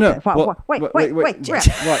about. No. Well, Wait, wait. Rip.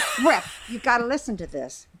 What? Rip, you've got to listen to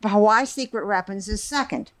this. Why secret weapons is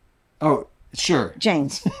second. Oh, sure.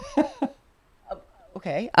 Jane's.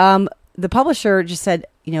 Okay. The publisher just said,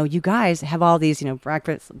 you guys have all these,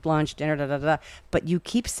 breakfast, lunch, dinner, da da da, but you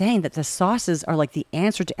keep saying that the sauces are like the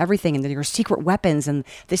answer to everything, and they're your secret weapons, and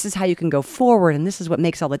this is how you can go forward, and this is what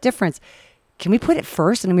makes all the difference. Can we put it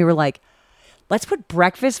first? And we were like, let's put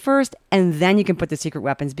breakfast first, and then you can put the secret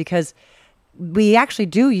weapons, because we actually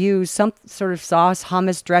do use some sort of sauce,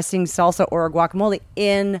 hummus, dressing, salsa, or a guacamole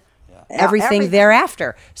in everything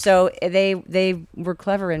thereafter. So they were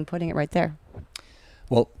clever in putting it right there.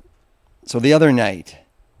 Well, so the other night,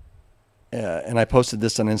 and I posted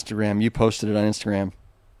this on Instagram. You posted it on Instagram.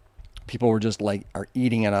 People were just are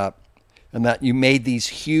eating it up, and that you made these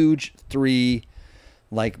huge 3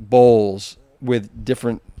 bowls with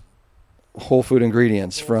different whole food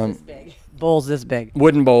ingredients Bowls this big.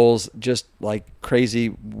 wooden bowls, just crazy,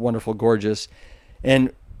 wonderful, gorgeous,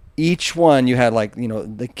 and each one you had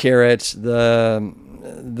the carrots,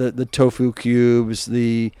 the tofu cubes,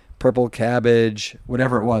 the purple cabbage,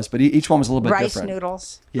 whatever it was, but each one was a little bit rice different.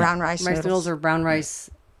 Noodles, Yeah. brown rice Noodles or brown rice,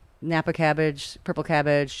 Napa cabbage, purple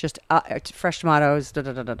cabbage, just fresh tomatoes. Da,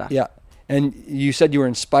 da, da, da, da. Yeah, and you said you were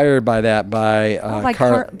inspired by that by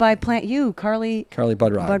by Plant You, Carly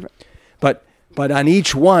Budrod. But on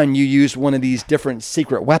each one you used one of these different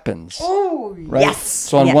secret weapons. Oh, right? yes.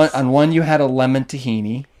 So on one you had a lemon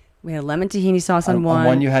tahini. We had a lemon tahini sauce on On one.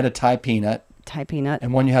 one you had a Thai peanut. Thai peanut.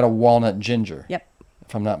 And one you had a walnut ginger. Yep.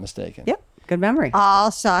 If I'm not mistaken. Yep. Good memory.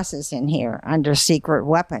 All sauces in here under secret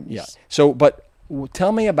weapons. Yeah. So, but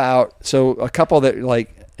tell me about, so a couple that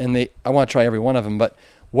like, and I want to try every one of them, but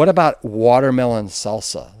what about watermelon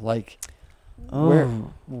salsa? Like,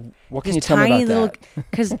 what can you tell me about that?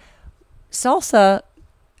 Because salsa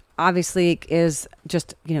obviously is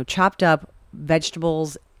just, chopped up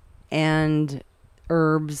vegetables and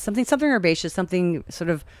herbs, something herbaceous, something sort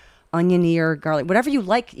of oniony or garlic, whatever you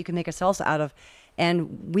like, you can make a salsa out of.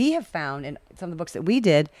 And we have found in some of the books that we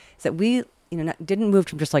did is that we, didn't move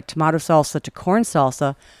from just like tomato salsa to corn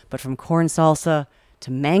salsa, but from corn salsa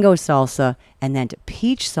to mango salsa and then to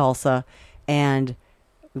peach salsa. And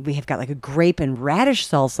we have got like a grape and radish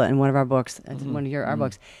salsa in one of our books, one of our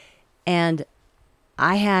books. And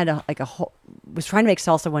I had was trying to make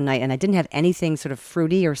salsa one night and I didn't have anything sort of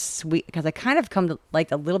fruity or sweet because I kind of come to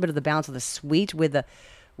like a little bit of the balance of the sweet with the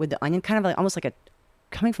onion, kind of like almost like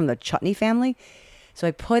coming from the chutney family. So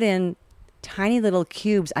I put in tiny little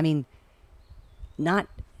cubes. I mean, not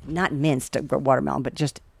minced watermelon, but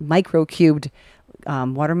just micro cubed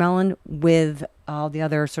watermelon with all the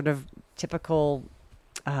other sort of typical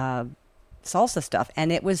salsa stuff.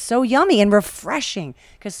 And it was so yummy and refreshing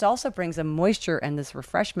because salsa brings a moisture and this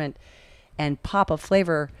refreshment and pop of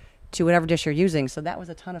flavor to whatever dish you're using. So that was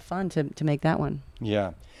a ton of fun to make that one.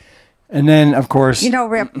 Yeah. And then, of course...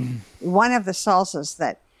 Rip, one of the salsas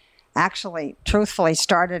that actually, truthfully,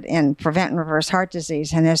 started in prevent and reverse heart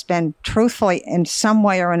disease and has been truthfully, in some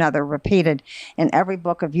way or another, repeated in every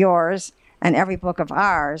book of yours and every book of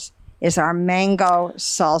ours, is our mango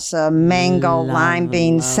salsa, mango lime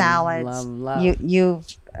bean salads.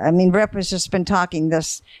 Rip has just been talking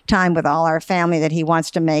this time with all our family that he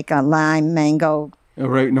wants to make a lime mango. Oh,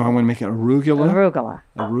 right. No, I want to make an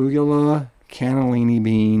arugula, cannellini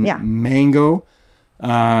bean, mango,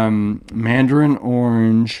 mandarin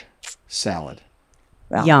orange salad.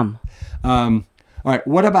 Well, Yum. All right.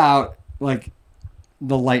 What about like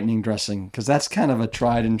the lightning dressing? Because that's kind of a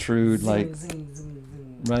tried and true, right?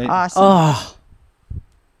 Awesome. Oh,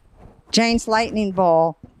 Jane's lightning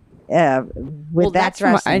bowl with that that's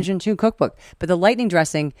from dressing. our Engine 2 cookbook. But the lightning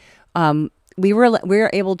dressing, we were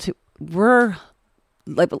able to.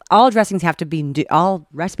 Like all dressings have to be new, all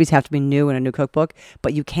recipes have to be new in a new cookbook,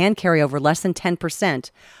 but you can carry over less than 10%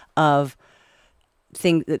 of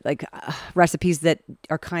things like recipes that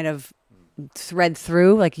are kind of thread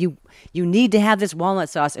through. Like you need to have this walnut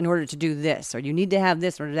sauce in order to do this, or you need to have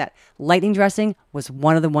this or that. Lightning dressing was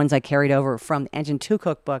one of the ones I carried over from the Engine 2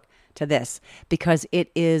 cookbook to this because it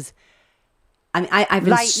is. I mean, I've been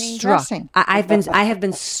lightning struck. dressing. I have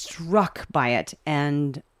been struck by it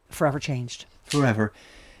and forever changed. Forever.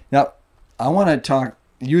 Now, I want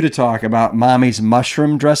to talk about Mommy's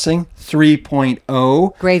mushroom dressing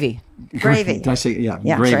 3.0. Gravy. Gravy. Did I say, Yeah,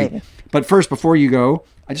 gravy. gravy. But first, before you go,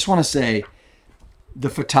 I just want to say the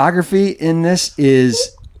photography in this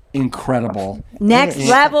is incredible. Next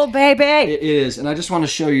level, baby. It is. And I just want to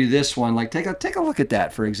show you this one. Like, take a look at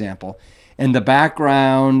that, for example. And the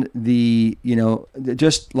background,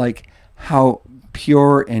 just like how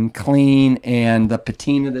pure and clean and the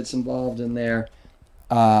patina that's involved in there.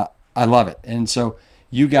 I love it. And so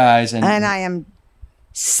you guys... And I am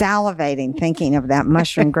salivating thinking of that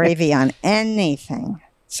mushroom gravy on anything.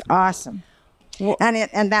 It's awesome. Well,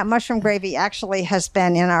 and that mushroom gravy actually has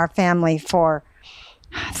been in our family for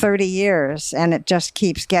 30 years, and it just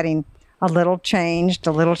keeps getting a little changed,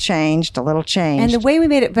 a little changed, a little changed. And the way we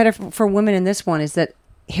made it better for women in this one is that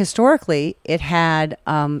historically it's had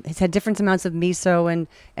different amounts of miso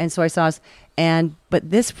and soy sauce, but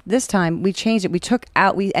this time we changed it. We took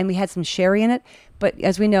out we had some sherry in it, but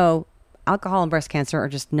as we know, alcohol and breast cancer are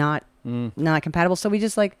just not compatible. So we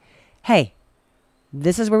just like, hey,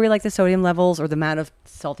 this is where we like the sodium levels or the amount of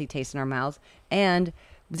salty taste in our mouths, and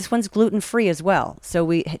this one's gluten free as well. So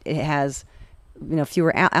it has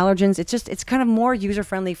fewer allergens. It's kind of more user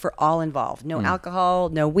friendly for all involved. No alcohol,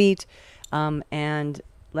 no wheat, and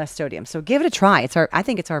less sodium. So give it a try. I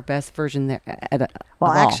think it's our best version there.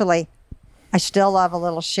 Actually, I still love a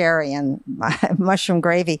little sherry and mushroom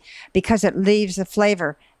gravy because it leaves the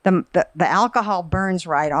flavor. The alcohol burns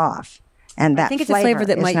right off, and that I think it's a flavor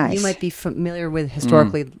that nice. you might be familiar with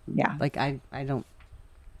historically. Yeah, like I don't.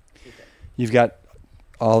 You've got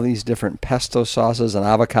all these different pesto sauces, an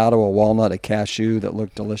avocado, a walnut, a cashew that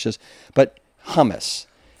look delicious, but hummus.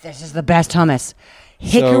 This is the best hummus.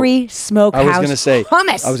 Hickory Smokehouse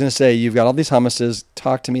hummus. I was going to say, you've got all these hummuses.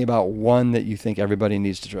 Talk to me about one that you think everybody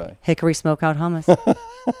needs to try. Hickory Smokehouse hummus.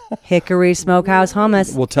 Hickory Smokehouse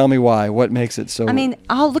hummus. Well, tell me why. What makes it so... I mean,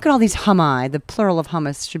 look at all these hummi. The plural of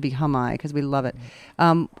hummus should be hummi because we love it.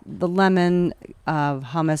 The lemon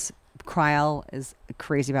hummus, Kryl is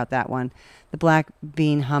crazy about that one. The black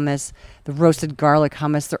bean hummus, the roasted garlic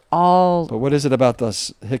hummus, they're all... But what is it about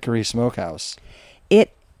the Hickory Smokehouse?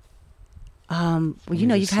 Well,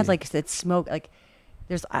 you've had like that smoke, like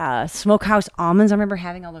there's smokehouse almonds. I remember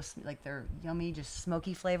having all those, like they're yummy, just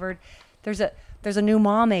smoky flavored. There's a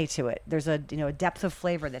umami to it. There's a depth of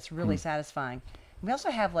flavor that's really satisfying. We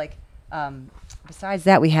also have like, besides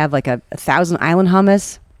that, we have like a Thousand Island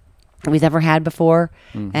hummus that we've never had before.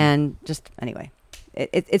 Mm-hmm. And just, anyway,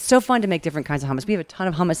 it's so fun to make different kinds of hummus. We have a ton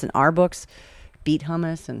of hummus in our books, beet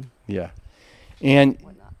hummus and... Yeah. And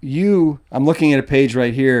I'm looking at a page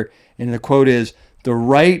right here, and the quote is, "The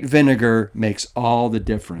right vinegar makes all the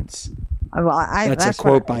difference." Well, that's a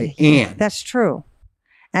quote by Anne. That's true.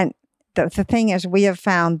 And the thing is, we have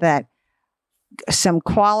found that some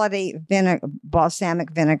quality balsamic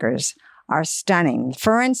vinegars are stunning.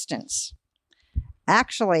 For instance,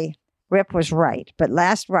 actually, Rip was right. But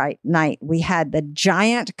last night, we had the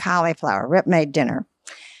giant cauliflower. Rip made dinner,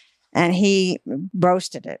 and he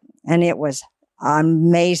roasted it, and it was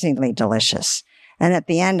amazingly delicious. And at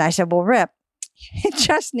the end, I said, well, Rip, it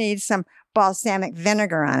just needs some balsamic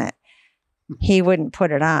vinegar on it. He wouldn't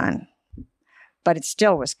put it on, but it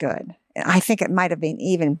still was good. I think it might have been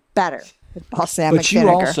even better with balsamic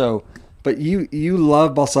vinegar. But you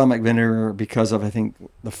love balsamic vinegar because of, I think,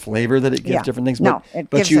 the flavor that it gives different things.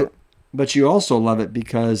 But you also love it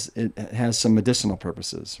because it has some medicinal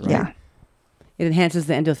purposes, right? Yeah. It enhances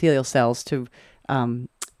the endothelial cells to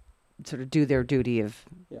sort of do their duty of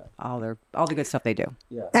all the good stuff they do.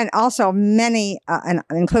 Yeah. And also many, and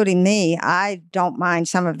including me, I don't mind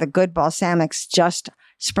some of the good balsamics just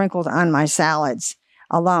sprinkled on my salads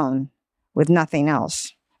alone with nothing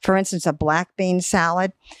else. For instance, a black bean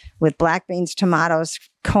salad with black beans, tomatoes,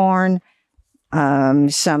 corn,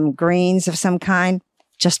 some greens of some kind.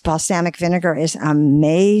 Just balsamic vinegar is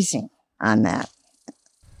amazing on that.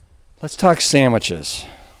 Let's talk sandwiches,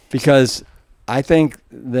 because I think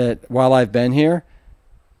that while I've been here,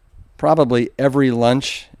 probably every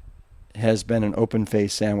lunch has been an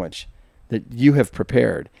open-faced sandwich that you have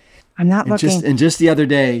prepared. I'm not looking. And just the other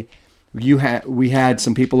day, we had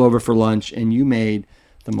some people over for lunch, and you made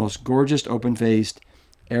the most gorgeous open-faced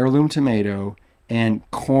heirloom tomato and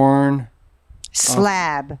corn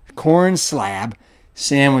slab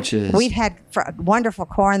sandwiches. We'd had wonderful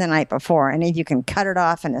corn the night before, and you can cut it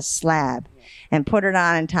off in a slab and put it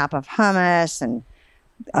on top of hummus and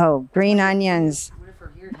green onions,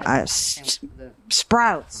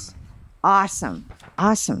 sprouts. Awesome.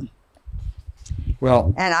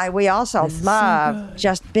 Well, and we also love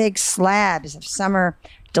just big slabs of summer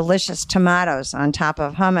delicious tomatoes on top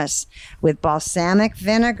of hummus with balsamic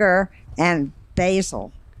vinegar and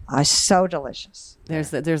basil. So delicious.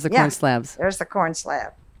 There's the corn slabs. There's the corn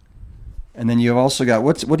slab. And then you've also got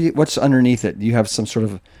what's underneath it? You have some sort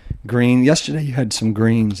of green. Yesterday you had some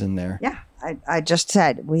greens in there. Yeah, I just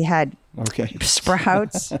said we had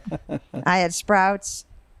sprouts. I had sprouts,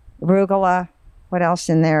 arugula. What else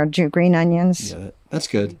in there? Green onions. Yeah, that's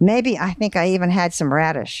good. Maybe I think I even had some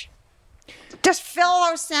radish. Just fill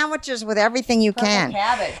those sandwiches with everything you can.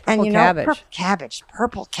 Purple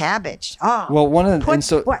cabbage. Oh,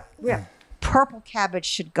 well, purple cabbage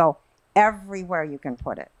should go everywhere you can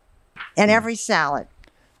put it, in every salad,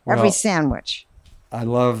 every sandwich. I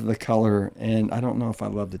love the color, and I don't know if I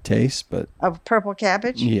love the taste, but of purple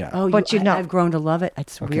cabbage. Yeah. Oh, but I've grown to love it.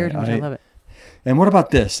 It's weird, but I love it. And what about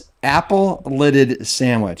this apple-lidded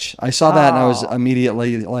sandwich? I saw that and I was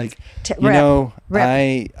immediately like,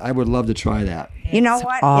 I would love to try that. You know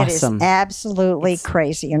what? Awesome. It is absolutely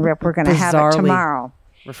crazy. And Rip, we're going to have it tomorrow.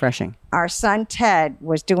 Refreshing. Our son Ted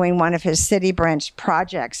was doing one of his city branch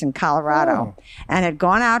projects in Colorado and had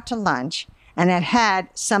gone out to lunch and had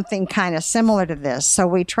something kind of similar to this. So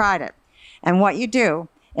we tried it. And what you do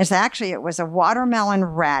is it was a watermelon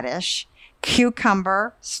radish,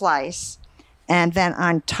 cucumber slice, and then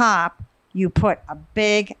on top, you put a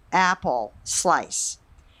big apple slice.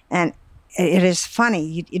 And it is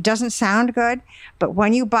funny. It doesn't sound good, but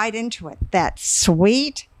when you bite into it, that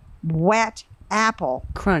sweet, wet apple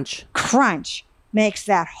crunch makes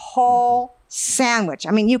that whole sandwich.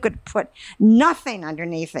 I mean, you could put nothing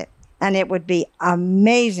underneath it, and it would be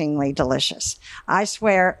amazingly delicious. I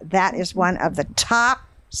swear that is one of the top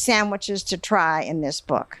sandwiches to try in this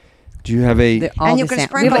book. Do you have a... And you can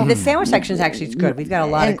sprinkle- the sandwich section is actually good. We've got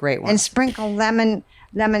a lot of great ones. And sprinkle lemon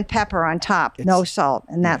pepper on top, no salt,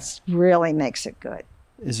 and that's really makes it good.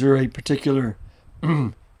 Is there a particular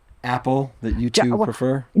apple that you two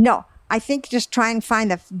prefer? No, I think just try and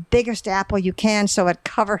find the biggest apple you can so it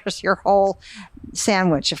covers your whole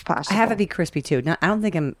sandwich if possible. I have it be crispy too. Now, I don't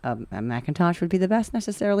think a Macintosh would be the best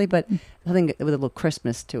necessarily, but something with a little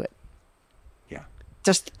crispness to it. Yeah.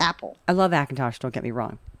 Just apple. I love Macintosh, don't get me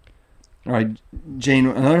wrong. All right, Jane,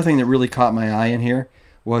 another thing that really caught my eye in here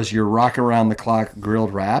was your rock around the clock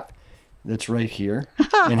grilled wrap. That's right here.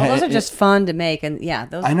 And Those are just fun to make, and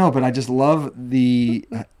those. I know, but I just love the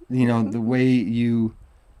the way you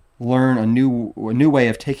learn a new way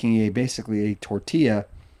of taking basically a tortilla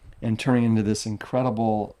and turning it into this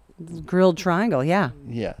incredible grilled triangle. Yeah.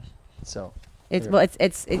 Yeah. So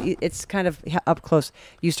it's kind of up close.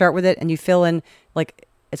 You start with it, and you fill in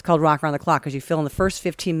it's called rock around the clock because you fill in the first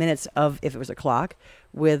 15 minutes of, if it was a clock,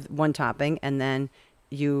 with one topping, and then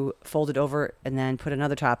you fold it over and then put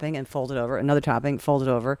another topping and fold it over, another topping, fold it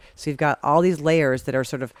over. So you've got all these layers that are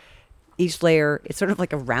sort of, each layer, it's sort of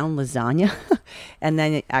like a round lasagna. And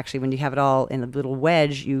then actually when you have it all in a little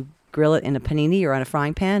wedge, you grill it in a panini or on a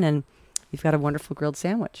frying pan, and you've got a wonderful grilled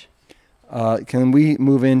sandwich. Can we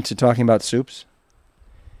move into talking about soups?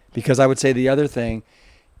 Because I would say the other thing,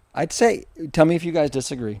 tell me if you guys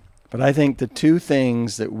disagree, but I think the two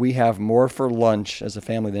things that we have more for lunch as a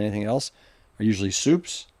family than anything else are usually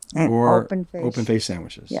soups or open face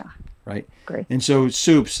sandwiches. Yeah. Right? Great. And so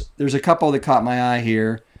soups, there's a couple that caught my eye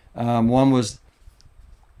here. One was...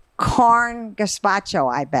 corn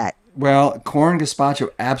gazpacho, I bet. Well, corn gazpacho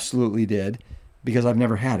absolutely did, because I've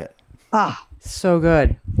never had it. Oh, so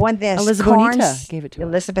good. When this Elizabeth gave it to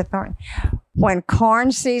Elizabeth Thornton. When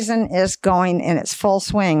corn season is going in its full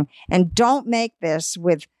swing, and don't make this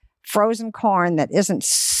with frozen corn that isn't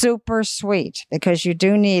super sweet, because you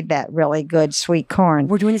do need that really good sweet corn.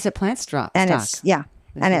 We're doing this at Plant Stock. And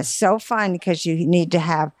it's so fun because you need to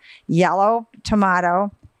have yellow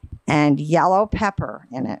tomato and yellow pepper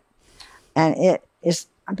in it, and it is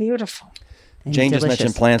beautiful. Jane just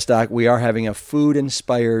mentioned Plant Stock. We are having a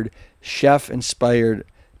food-inspired, chef-inspired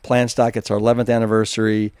Plant Stock. It's our 11th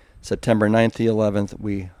anniversary, September 9th to 11th.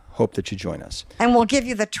 We hope that you join us. And we'll give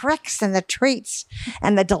you the tricks and the treats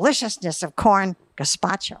and the deliciousness of corn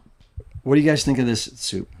gazpacho. What do you guys think of this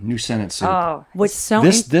soup? New Senate soup. Oh, what's so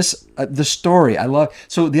the story I love.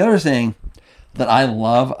 So the other thing that I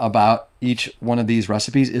love about each one of these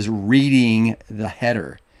recipes is reading the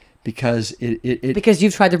header, because because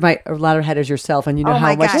you've tried to write a lot of headers yourself, and you know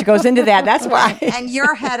how much God. goes into that. That's why. And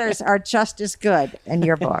your headers are just as good in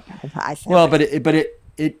your book, I think. Well, but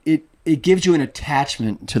it gives you an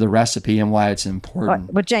attachment to the recipe and why it's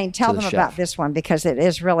important. But Jane, tell them about this one, because it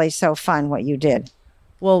is really so fun what you did.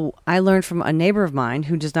 Well, I learned from a neighbor of mine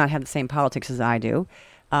who does not have the same politics as I do,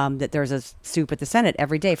 that there's a soup at the Senate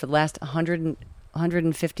every day for the last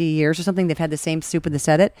 150 years or something. They've had the same soup at the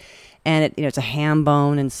Senate, and it's a ham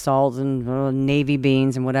bone and salt and navy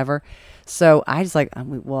beans and whatever. So I just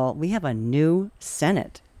we have a new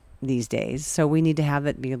Senate these days, so we need to have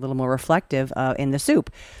it be a little more reflective in the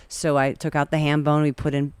soup. So I took out the ham bone, we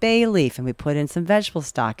put in bay leaf, and we put in some vegetable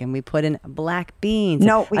stock, and we put in black beans,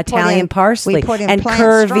 Italian parsley, we put in and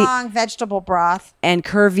strong vegetable broth, and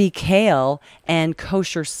curvy kale, and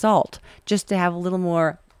kosher salt, just to have a little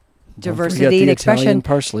more diversity and expression. Italian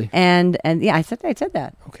parsley. And yeah, I said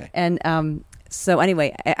that. Okay. And so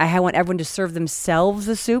anyway, I want everyone to serve themselves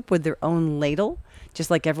the soup with their own ladle,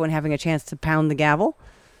 just like everyone having a chance to pound the gavel.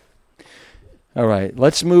 All right,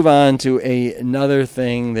 let's move on to another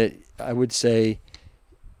thing that I would say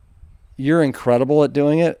you're incredible at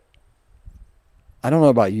doing it. I don't know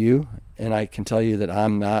about you, and I can tell you that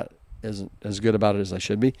I'm not as good about it as I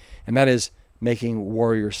should be, and that is making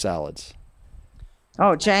warrior salads.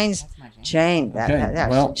 Oh, Jane. Jane.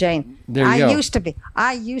 Jane. There you go.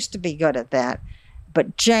 I used to be good at that,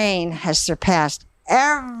 but Jane has surpassed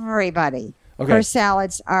everybody. Okay. Her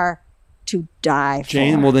salads are to die for.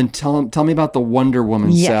 Jane, well then tell me about the Wonder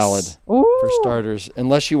Woman salad. Ooh. For starters,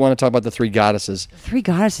 unless you want to talk about the three goddesses. The three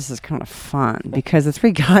goddesses is kind of fun, because the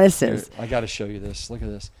three goddesses. Here, I got to show you this. Look at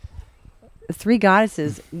this. The three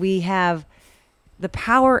goddesses, we have the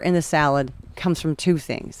power in the salad comes from two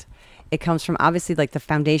things. It comes from obviously like the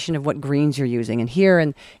foundation of what greens you're using. And here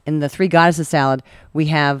in the three goddesses salad, we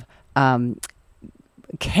have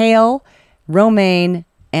kale, romaine,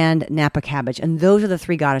 and Napa cabbage. And those are the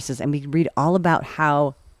three goddesses. And we read all about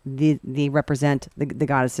how they represent the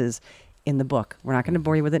goddesses in the book. We're not going to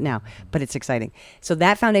bore you with it now, but it's exciting. So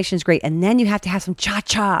that foundation is great. And then you have to have some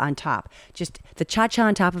cha-cha on top. Just the cha-cha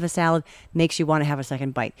on top of a salad makes you want to have a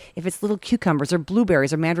second bite. If it's little cucumbers or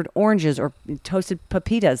blueberries or mandarin oranges or toasted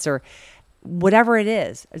pepitas or whatever it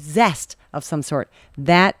is, zest of some sort,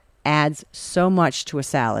 that adds so much to a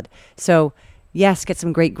salad. So yes, get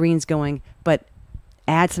some great greens going, but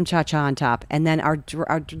add some cha-cha on top. And then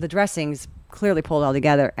the dressings clearly pulled all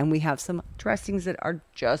together, and we have some dressings that are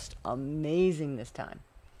just amazing this time.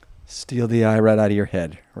 Steal the eye right out of your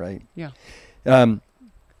head, right? Yeah.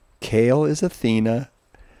 Kale is Athena,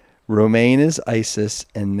 romaine is Isis,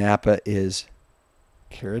 and Napa is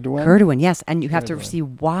Caraduen? Caraduen, yes. And you have to see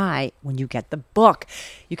why when you get the book.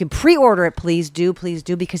 You can pre-order it, please do,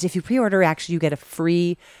 because if you pre-order, actually, you get a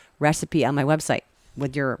free recipe on my website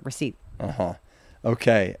with your receipt. Uh-huh.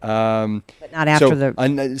 Okay. But not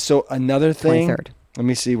after so another thing. 23rd. Let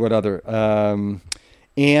me see what other. And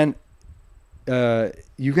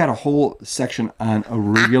you got a whole section on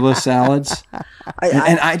arugula salads.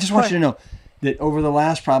 And I just want you to know that over the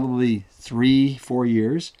last probably 3-4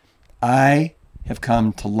 years, I have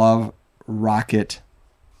come to love rocket.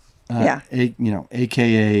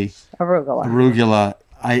 AKA arugula.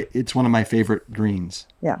 It's one of my favorite greens.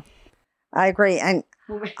 Yeah, I agree, and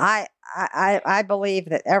I believe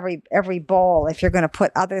that every bowl, if you're going to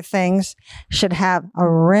put other things, should have a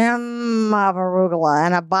rim of arugula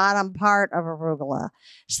and a bottom part of arugula,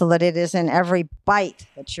 so that it is in every bite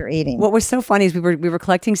that you're eating. What was so funny is we were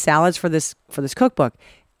collecting salads for this cookbook,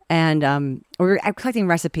 and we were collecting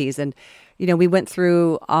recipes, and we went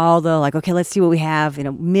through all the okay, let's see what we have.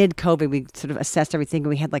 Mid-COVID, we sort of assessed everything, and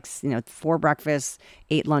we had 4 breakfasts,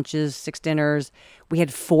 8 lunches, 6 dinners. We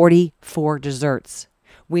had 44 desserts.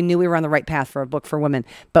 We knew we were on the right path for a book for women.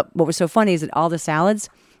 But what was so funny is that all the salads,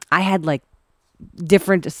 I had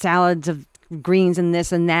different salads of greens and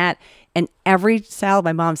this and that. And every salad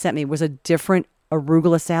my mom sent me was a different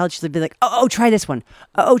arugula salad. She'd be like, oh, try this one.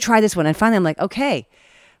 Oh, try this one. And finally I'm like, okay,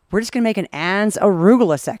 we're just going to make an Anne's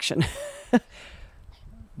arugula section.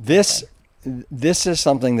 This is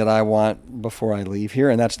something that I want before I leave here,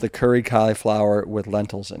 and that's the curried cauliflower with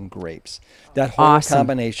lentils and grapes. That whole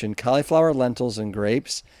combination, cauliflower, lentils, and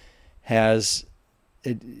grapes, has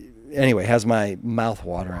my mouth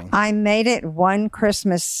watering. I made it one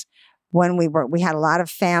Christmas when we had a lot of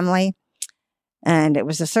family, and it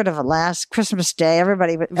was a sort of a last Christmas day.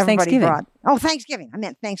 Everybody brought. Oh, Thanksgiving! I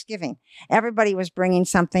meant Thanksgiving. Everybody was bringing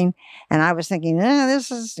something, and I was thinking,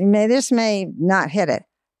 this may not hit it.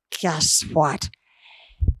 Guess what?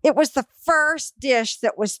 It was the first dish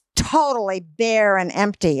that was totally bare and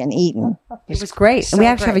empty and eaten. It was great. So and we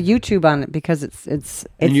actually have a YouTube on it because it's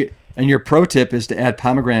and your pro tip is to add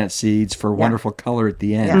pomegranate seeds for wonderful color at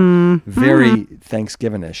the end. Yeah. Mm-hmm. Very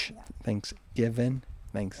Thanksgiving-ish.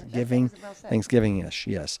 Thanksgiving-ish,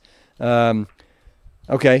 yes.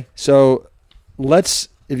 Okay, so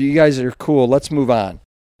if you guys are cool, let's move on.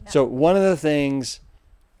 So one of the things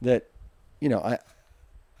that,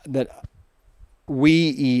 that we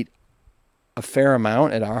eat a fair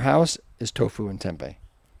amount at our house is tofu and tempeh,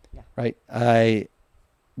 right?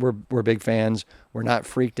 We're big fans. We're not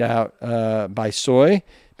freaked out by soy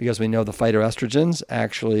because we know the phytoestrogens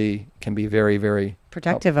actually can be very, very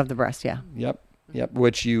protective of the breast. Yeah. Yep.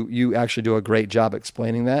 Which you actually do a great job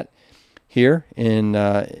explaining that here in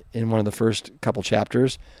one of the first couple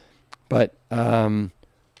chapters. But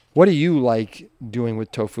what do you like doing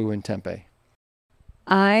with tofu and tempeh?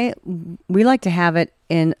 We like to have it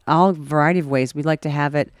in all variety of ways. We like to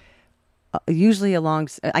have it usually I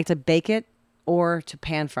like to bake it or to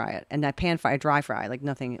pan fry it. And I pan fry, dry fry, like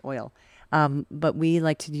nothing oil. But we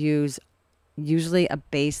like to use usually a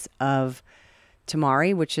base of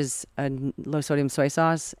tamari, which is a low sodium soy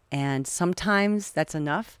sauce. And sometimes that's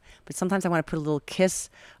enough. But sometimes I want to put a little kiss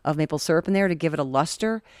of maple syrup in there to give it a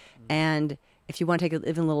luster. And if you want to take it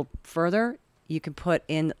even a little further, you can put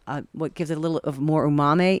in what gives it a little of more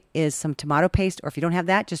umami is some tomato paste, or if you don't have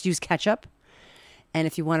that, just use ketchup. And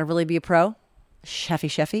if you want to really be a pro,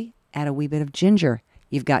 chefy, add a wee bit of ginger.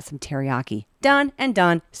 You've got some teriyaki. Done and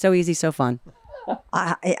done. So easy, so fun.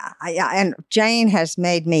 And Jane has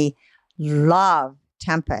made me love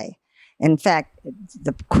tempeh. In fact,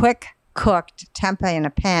 the quick cooked tempeh in a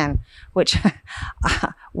pan, which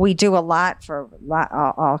we do a lot for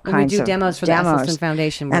all kinds of we do demos for the Esselstyn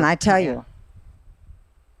Foundation. And I tell you,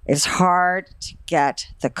 it's hard to get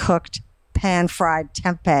the cooked pan-fried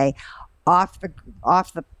tempeh out of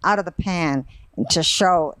the pan and to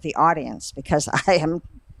show the audience, because I am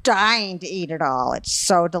dying to eat it all. It's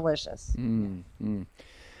so delicious. For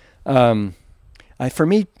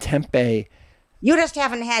me, tempeh, You just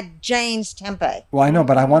haven't had Jane's tempeh. Well, I know,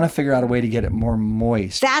 but I want to figure out a way to get it more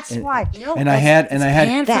moist. That's why. No, And I had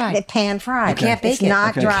pan fried. The pan fried. You can't bake it's it.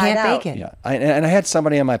 not You dried can't out. bake it. Yeah, and I had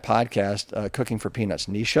somebody on my podcast, Cooking for Peanuts,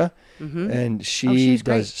 Nisha, and she she's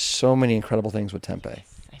great. does so many incredible things with tempeh.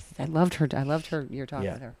 I loved her. You're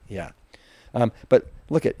talking with her. Yeah. But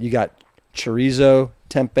look you got chorizo,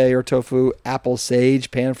 tempeh or tofu, apple sage,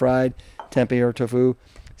 pan fried, tempeh or tofu,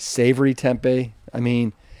 savory tempeh. I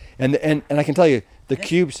mean, and I can tell you the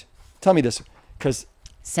cubes. Tell me this, because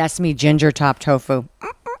Sesame ginger top tofu.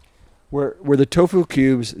 were the tofu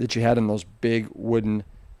cubes that you had in those big wooden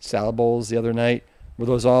salad bowls the other night, were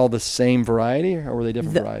those all the same variety, or were they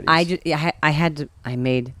different varieties? I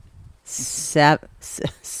made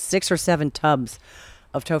 6 or 7 tubs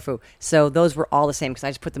of tofu. So those were all the same because I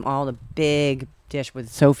just put them all in a big dish with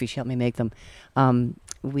Sophie. She helped me make them.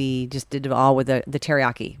 We just did it all with the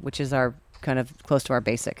teriyaki, which is our kind of close to our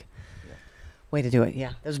basic way to do it.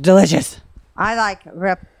 Yeah, those are delicious. I like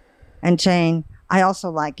Rip and Jane. I also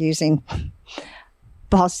like using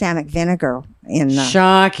balsamic vinegar in the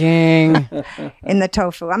Shocking. in the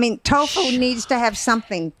tofu. I mean, tofu needs to have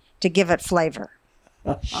something to give it flavor.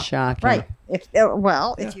 Shocking. Right. If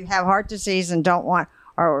you have heart disease and don't want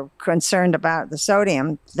or are concerned about the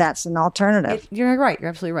sodium, that's an alternative. You're right. You're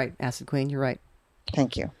absolutely right, Acid Queen. You're right.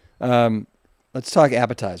 Thank you. Let's talk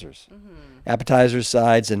appetizers. Appetizers,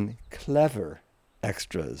 sides, and clever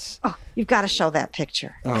extras. Oh, you've got to show that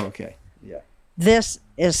picture. Oh, okay. Yeah. This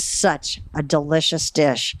is such a delicious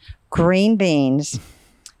dish. Green beans,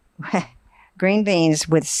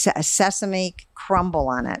 with sesame crumble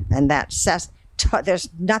on it, and that there's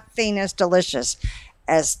nothing as delicious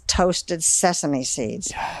as toasted sesame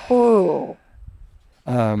seeds. Ooh.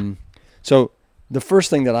 So the first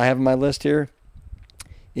thing that I have on my list here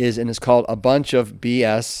is, and it's called a bunch of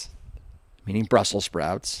BS, meaning Brussels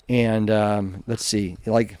sprouts. And let's see,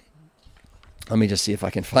 let me just see if I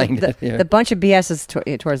can find it here. The bunch of BS is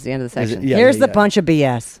towards the end of the section. Yeah, Here's yeah, the bunch of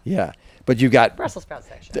BS. Yeah. But you got Brussels sprout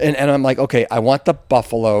section. And I'm like, okay, I want the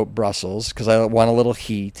buffalo Brussels because I want a little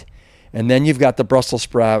heat. And then you've got the Brussels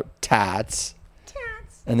sprout tats.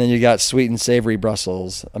 And then you got sweet and savory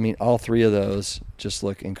Brussels. I mean, all three of those just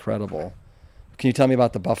look incredible. Can you tell me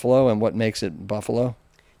about the buffalo and what makes it buffalo?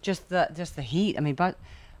 Just the heat. I mean, but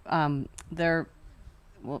the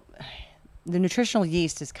nutritional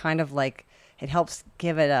yeast is kind of like, it helps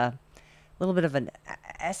give it a little bit of an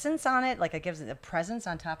essence on it, like it gives it a presence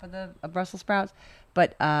on top of the Brussels sprouts.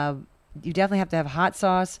 But you definitely have to have hot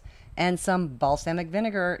sauce and some balsamic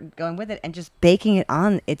vinegar going with it, and just baking it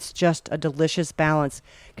on. It's just a delicious balance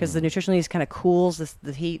because the nutritional yeast kind of cools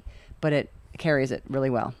the heat, but it carries it really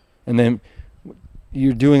well. And then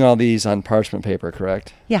you're doing all these on parchment paper,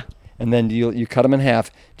 correct? Yeah. And then you cut them in half.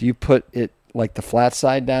 Do you put it like the flat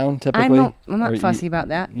side down typically? I'm not fussy about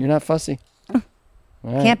that. You're not fussy? All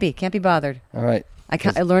right. Can't be bothered. All right.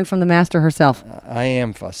 I learned from the master herself. I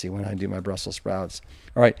am fussy when I do my Brussels sprouts.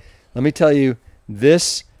 All right. Let me tell you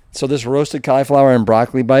this. So this roasted cauliflower and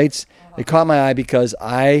broccoli bites, it caught my eye because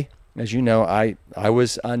as you know, I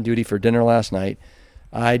was on duty for dinner last night.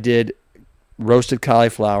 I did roasted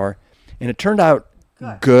cauliflower, and it turned out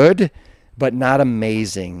good, but not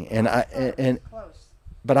amazing.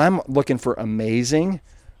 But I'm looking for amazing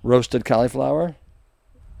roasted cauliflower.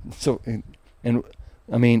 So, and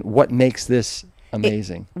I mean, what makes this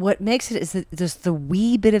amazing? What makes it is just the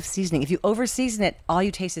wee bit of seasoning. If you over season it, all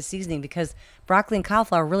you taste is seasoning, because broccoli and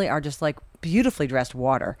cauliflower really are just like beautifully dressed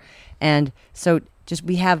water. And so just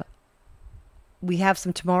we have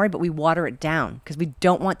some tamari, but we water it down because we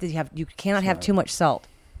don't want you cannot have too much salt.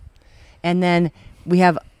 And then we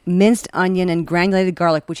have minced onion and granulated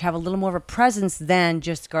garlic, which have a little more of a presence than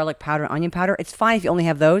just garlic powder and onion powder. It's fine if you only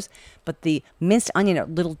have those, but the minced onion are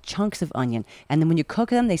little chunks of onion. And then when you cook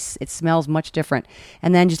them, it smells much different.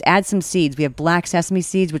 And then just add some seeds. We have black sesame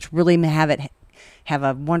seeds, which really have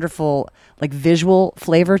a wonderful like visual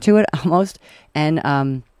flavor to it almost.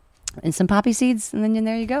 And some poppy seeds, and then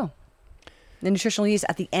there you go. The nutritional yeast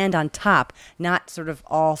at the end on top, not sort of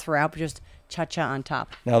all throughout, but just cha-cha on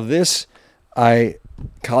top. Now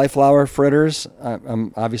cauliflower fritters,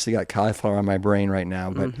 I'm obviously got cauliflower on my brain right now,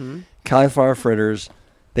 but cauliflower fritters,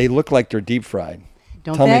 they look like they're deep fried.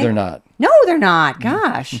 Tell me they're not. No, they're not.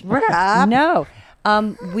 Gosh. No.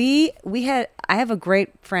 I have a great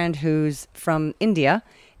friend who's from India,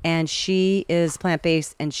 and she is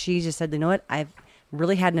plant-based, and she just said, you know what, I've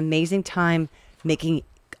really had an amazing time making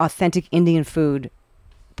authentic Indian food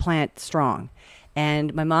plant strong.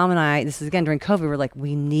 And my mom and I, this is again during COVID, we were like,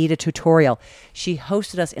 we need a tutorial. She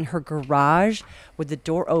hosted us in her garage with the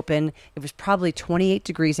door open. It was probably 28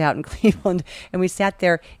 degrees out in Cleveland. And we sat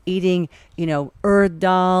there eating, urd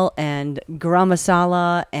dal and garam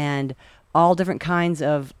masala and all different kinds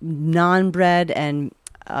of naan bread. And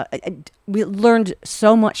we learned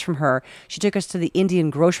so much from her. She took us to the Indian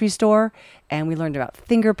grocery store, and we learned about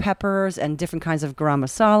finger peppers and different kinds of garam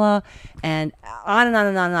masala, and on and on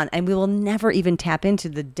and on and on. And we will never even tap into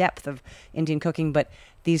the depth of Indian cooking, but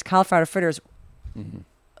these cauliflower fritters,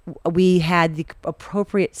 we had the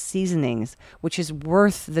appropriate seasonings, which is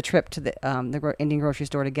worth the trip to the Indian grocery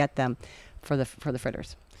store to get them for the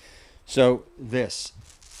fritters. So this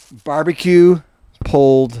barbecue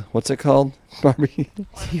pulled, what's it called?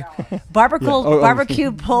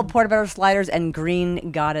 Barbecue Pulled portobello sliders and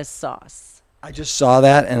green goddess sauce. I just saw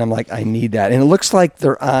that and I'm like, I need that. And it looks like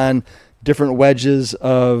they're on different wedges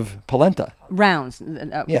of polenta. Rounds.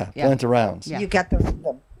 Polenta rounds. Yeah. You get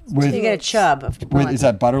the You get a chub of polenta. Is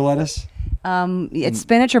that butter lettuce? It's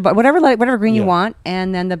spinach or whatever green you want.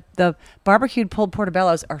 And then the barbecued pulled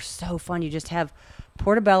portobellos are so fun. You just have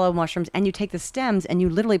portobello mushrooms, and you take the stems and you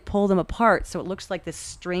literally pull them apart so it looks like the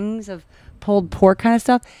strings of pulled pork kind of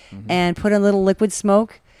stuff, and put in a little liquid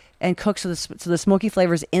smoke and cook so the smoky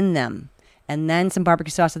flavors in them, and then some barbecue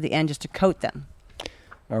sauce at the end just to coat them.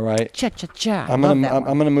 All right. Cha-cha-cha. I'm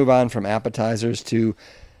gonna move on from appetizers to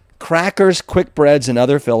crackers, quick breads, and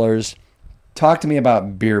other fillers. Talk to me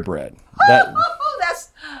about beer bread.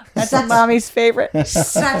 That's mommy's favorite.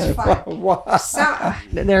 such fun. So,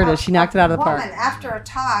 There it is. She knocked it out of the park. After a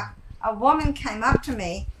talk, a woman came up to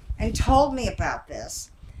me and told me about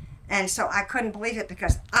this. And so I couldn't believe it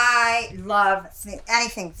because I love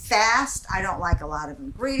anything fast. I don't like a lot of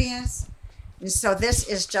ingredients. And so this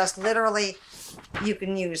is just literally, you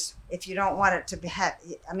can use, if you don't want it to be,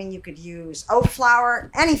 you could use oat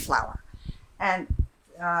flour, any flour, and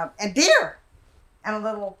beer, and a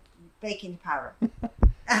little baking powder.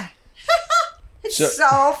 It's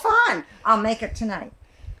so fun. I'll make it tonight.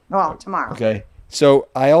 Well, tomorrow. Okay. So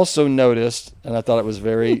I also noticed, and I thought it was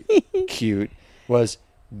very cute, was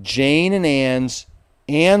Jane and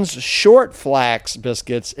Ann's short flax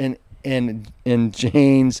biscuits and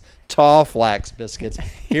Jane's tall flax biscuits.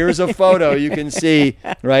 Here's a photo you can see,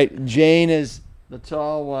 right? Jane is the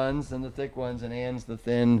tall ones and the thick ones, and Ann's the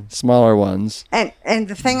thin, smaller ones. And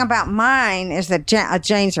the thing about mine is that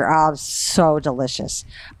Jane's are all so delicious,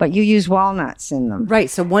 but you use walnuts in them. Right,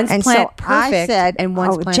 so one's plant perfect I said, and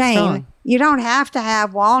one's plant Jane, strong. you don't have to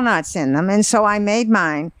have walnuts in them. And so I made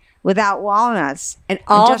mine without walnuts. And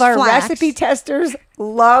all just of our flax. recipe testers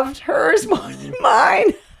loved hers more than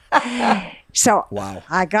mine. So wow.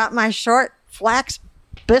 I got my short flax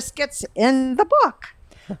biscuits in the book.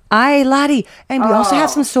 Aye, laddie. And we also have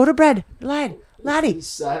some soda bread. Laddie.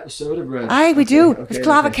 Soda bread. Aye, we do. Okay, It's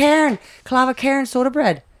Clava Cairn soda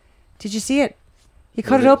bread. Did you see it? You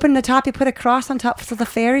cut it open the top, you put a cross on top so the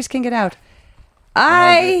fairies can get out.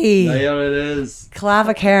 Aye. There it is.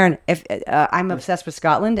 Clava Cairn. I'm obsessed with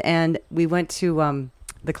Scotland, and we went to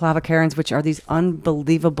the Clava Cairns, which are these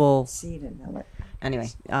unbelievable. Anyway,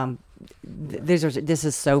 this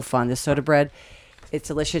is so fun. This soda bread, it's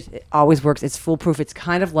delicious. It always works. It's foolproof. It's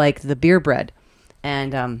kind of like the beer bread,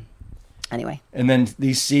 and anyway. And then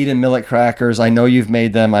these seed and millet crackers. I know you've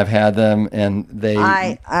made them. I've had them, and they.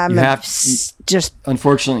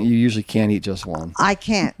 Unfortunately, you usually can't eat just one. I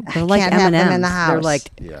can't. They're like can't M&Ms. have them in the house. They're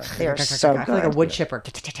like they're so good. like a wood chipper.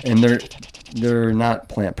 And they're not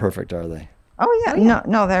plant perfect, are they? Oh yeah,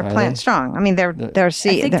 no, they're plant strong. I mean, they're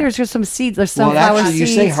seed. I think there's just some seeds. There's Well, sunflower actually,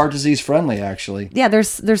 seeds. you say heart disease friendly. Actually, Yeah,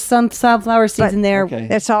 there's some sunflower seeds in there. Okay.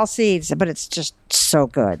 It's all seeds, but it's just so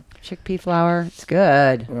good. Chickpea flour. It's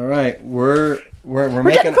good. all right, we're We're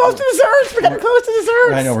making getting close to desserts. We're getting close to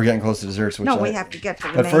desserts. I know we're getting close to desserts. Which We have to get to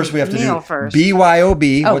the But main first, we have to meal do first.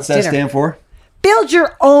 BYOB. Oh, What's that dinner. stand for? Build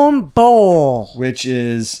your own bowl. Which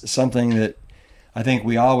is something that I think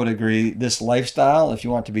we all would agree. This lifestyle, if you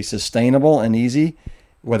want to be sustainable and easy,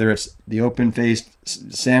 whether it's the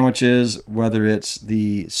open-faced sandwiches, whether it's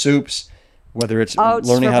the soups, whether it's Oats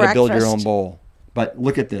learning for how to build your breakfast. own bowl. But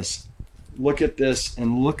look at this. Look at this,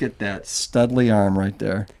 and look at that studly arm right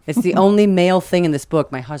there. It's the only male thing in this book,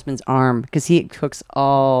 my husband's arm, because he cooks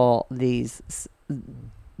all these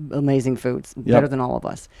amazing foods better than all of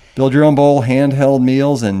us. Build your own bowl, handheld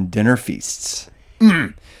meals, and dinner feasts.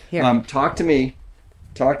 Here. Talk to me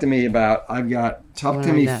about. Talk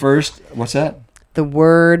to me that. first. What's that? The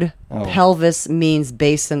word Oh. pelvis means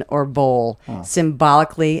basin or bowl.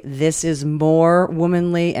 Symbolically, this is more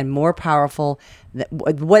womanly and more powerful.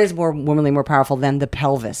 What is more womanly, more powerful than the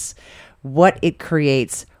pelvis? What it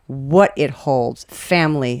creates, what it holds: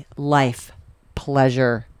 family, life,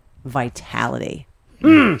 pleasure, vitality.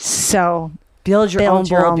 So Build your own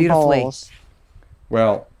bowl beautifully. bowls.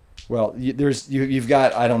 Well, you've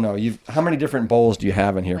got, I don't know, how many different bowls do you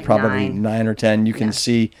have in here? Like Probably 9. 9 or 10. You can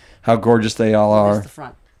see how gorgeous they all are. There's the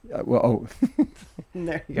front.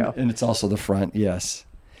 There you go. And it's also the front, yes.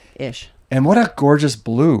 Ish. And what a gorgeous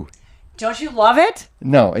blue. Don't you love it?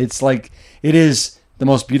 No, it's like, it is the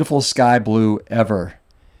most beautiful sky blue ever.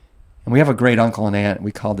 And we have a great uncle and aunt.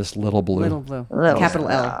 We call this Little Blue. Little blue. Little. Capital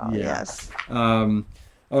L. Oh, Yeah. Yes.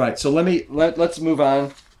 All right, so let's move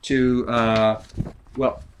on to, I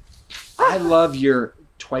love your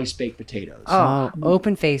twice baked potatoes. Oh,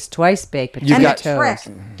 open face, twice baked You've And potatoes.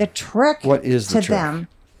 got- the trick What is the to trick? them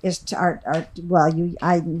is to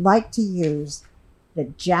I like to use the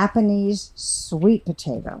Japanese sweet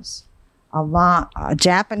potatoes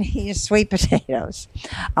Japanese sweet potatoes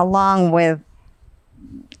along with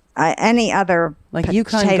any other Like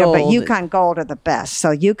Yukon potato, but Gold. Yukon Gold are the best.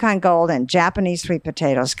 So Yukon Gold and Japanese sweet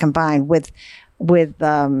potatoes combined with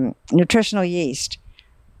nutritional yeast,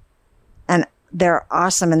 and they're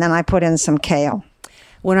awesome. And then I put in some kale.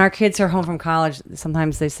 When our kids are home from college,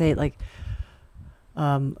 sometimes they say like,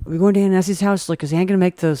 we're going to Aunt Nessie's house. Like, is Aunt going to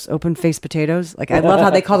make those open face potatoes? Like, I love how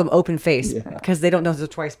they call them open face because they don't know they're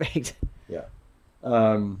twice baked. Yeah.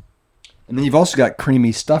 And then you've also got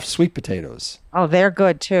creamy stuffed sweet potatoes. Oh, they're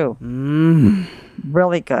good too.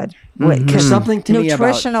 Really good. There's something to me about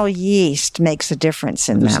Nutritional yeast makes a difference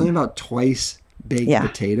in there's them. something about twice baked Yeah.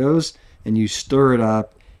 potatoes, and you stir it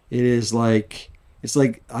up. It is like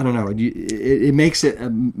I don't know. It makes it a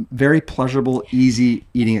very pleasurable, easy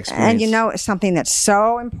eating experience. And you know something that's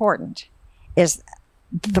so important is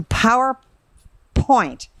the power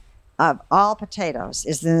point of all potatoes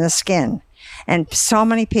is in the skin. And so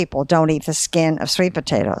many people don't eat the skin of sweet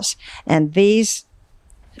potatoes. And these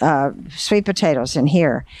sweet potatoes in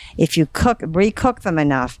here, if you recook them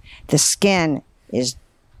enough, the skin is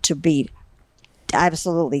to be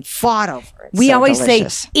absolutely fought over. It's We so always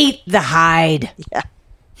delicious. say, eat the hide.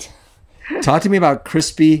 Talk to me about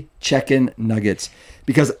crispy chicken nuggets,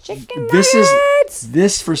 because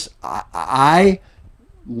I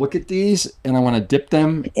look at these and I want to dip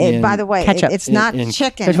them in. By the way, ketchup. it's not in-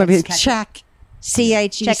 chicken. Which one is It's check.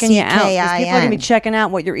 C-H-E-C-K-I-N. Checking you out. 'Cause people are going to be checking out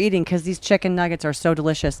what you're eating because these chicken nuggets are so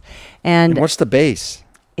delicious. And And what's the base?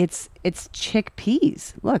 it's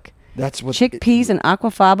chickpeas. Look. That's what Chickpeas and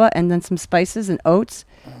aquafaba and then some spices and oats.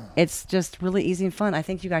 It's just really easy and fun. I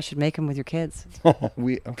think you guys should make them with your kids.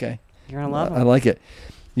 Okay. You're going to love I them. like it.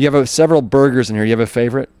 You have several burgers in here. You have a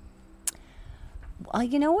favorite? Well,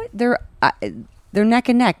 you know what? They're neck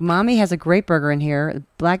and neck. Mommy has a great burger in here,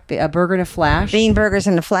 a burger in a flash. Bean burgers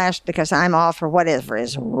in the flash because I'm all for whatever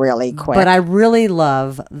is really quick. But I really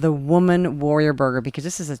love the Woman Warrior Burger because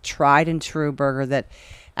this is a tried and true burger that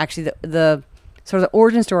actually the sort of the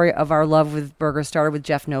origin story of our love with burgers started with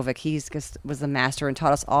Jeff Novick. He was the master and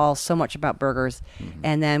taught us all so much about burgers.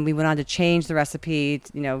 And then we went on to change the recipe,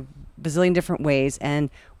 bazillion different ways. And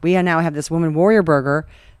we now have this Woman Warrior Burger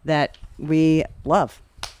that we love.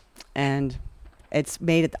 And it's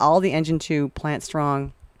made at all the Engine 2 plant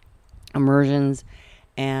strong immersions,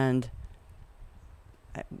 and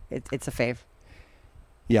it's a fave.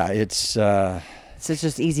 Yeah, it's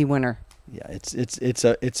Just easy winner. yeah,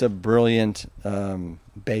 it's a brilliant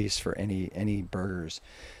base for any burgers.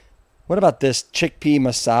 What about this chickpea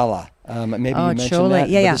masala? Maybe you mentioned chole. that.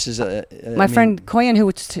 Yeah, but yeah. This is My friend Koyan, who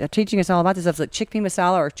was teaching us all about this stuff, like chickpea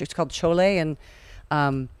masala, or it's called chole,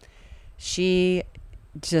 and she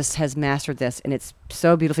just has mastered this, and it's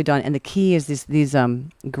so beautifully done. And the key is these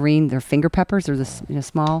green, they're finger peppers. They're this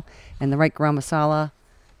small, and the right garam masala.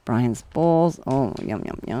 Brian's bowls. Oh, yum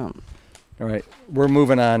yum yum. All right, we're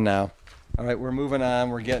moving on now. All right, we're moving on.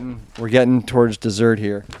 We're getting towards dessert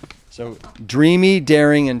here. So dreamy,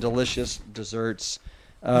 daring, and delicious desserts.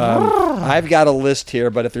 I've got a list here,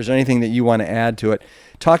 but if there's anything that you want to add to it,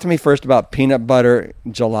 talk to me first about peanut butter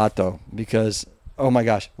gelato, because oh my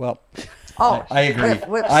gosh, well. I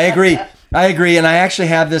agree. I agree. And I actually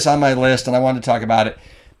have this on my list, and I wanted to talk about it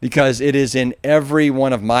because it is in every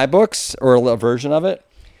one of my books, or a version of it.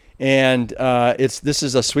 And this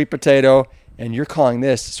is a sweet potato, and you're calling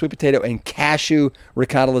this sweet potato and cashew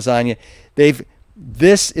ricotta lasagna.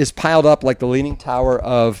 This is piled up like the Leaning Tower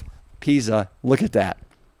of Pisa. Look at that.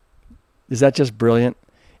 Is that just brilliant?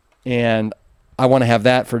 And I want to have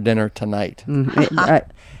that for dinner tonight.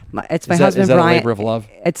 It's my husband, is that Brian. a labor of love?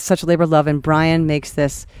 It's such a labor of love, and Brian makes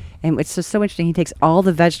this, and it's just so interesting. He takes all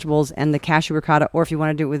the vegetables and the cashew ricotta, or if you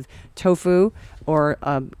want to do it with tofu or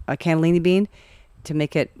a cannellini bean to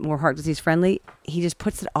make it more heart disease friendly, he just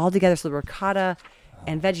puts it all together. So the ricotta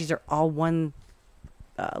and veggies are all one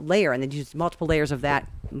layer, and then use multiple layers of that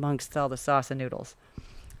amongst all the sauce and noodles.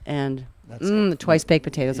 And the twice baked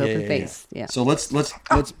potatoes, open face. Yeah. So let's. Rip,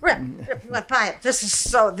 buy it. This is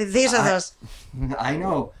so. These are those. I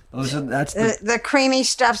know. That's the creamy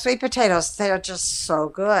stuffed sweet potatoes. They are just so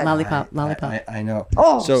good. Lollipop. I know.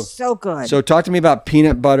 Oh, so good. So talk to me about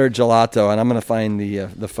peanut butter gelato, and I'm going to find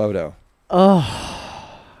the photo.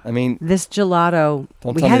 Oh, I mean, this gelato.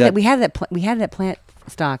 Don't We tell me had that- we had that plant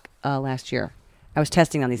stock last year. I was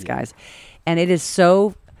testing on these guys, and it is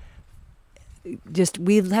so. Just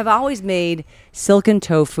we have always made silken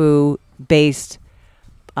tofu based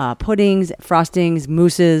puddings, frostings,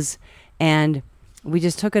 mousses, and we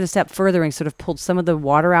just took it a step further and sort of pulled some of the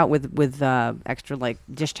water out with extra like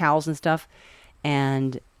dish towels and stuff,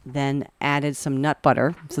 and then added some nut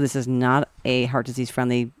butter. So this is not a heart disease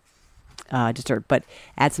friendly dessert, but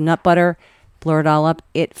add some nut butter, blur it all up.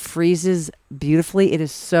 It freezes beautifully. It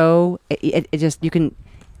is so it just you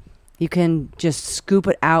can just scoop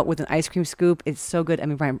it out with an ice cream scoop. It's so good. I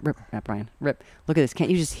mean, rip. Look at this. Can't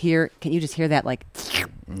you just hear that like?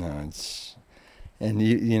 No, it's and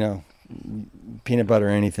you know, peanut butter or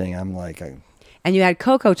anything. I'm like, and you add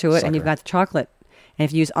cocoa to it, Sucker. and you've got the chocolate. And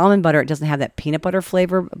if you use almond butter, it doesn't have that peanut butter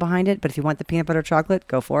flavor behind it. But if you want the peanut butter chocolate,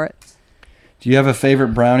 go for it. do you have a favorite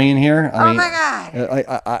brownie in here? Oh my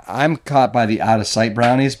God. I'm caught by the out of sight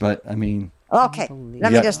brownies, but I mean. Okay,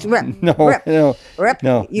 let me just rip. No, Rip. no, Rip.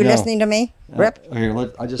 no. You no. listening to me? Rip.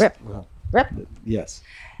 Here, I just. Rip. Well, Rip. yes.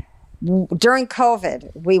 During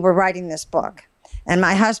COVID, we were writing this book, and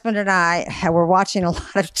my husband and I were watching a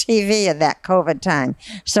lot of TV at that COVID time.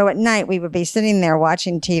 So at night, we would be sitting there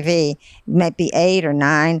watching TV, maybe 8 or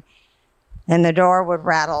 9, and the door would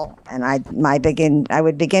rattle, and I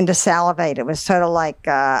would begin to salivate. It was sort of like,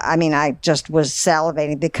 I just was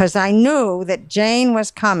salivating because I knew that Jane was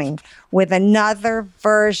coming with another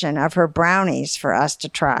version of her brownies for us to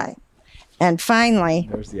try. And finally,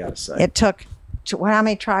 There's the out of sight. it took, how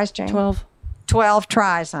many tries, Jane? 12. 12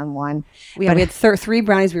 tries on one. We had 3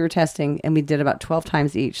 brownies we were testing, and we did about 12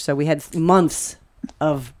 times each. So we had months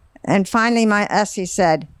of. And finally, my Essie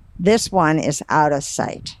said, this one is out of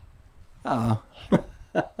sight. Oh,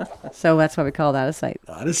 So that's why we call it out of sight.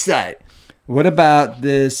 out of sight. What about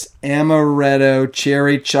this amaretto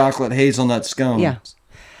cherry chocolate hazelnut scone? Yeah.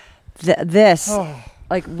 This,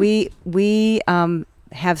 like we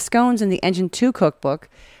have scones in the Engine 2 cookbook,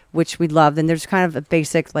 which we loved. And there's kind of a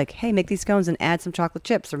basic, like, hey, make these scones and add some chocolate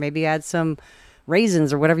chips or maybe add some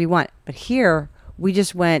raisins or whatever you want. But here, we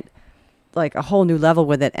just went like a whole new level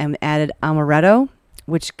with it and added amaretto,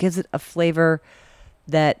 which gives it a flavor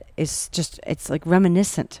that is just, it's like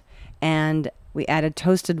reminiscent. And we added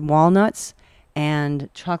toasted walnuts and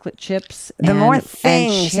chocolate chips. The more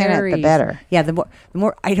things in it, the cherries. better. Yeah, the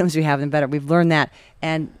more items we have, the better. We've learned that.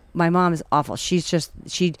 And my mom is awful.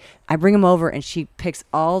 I bring them over and she picks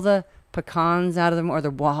all the pecans out of them or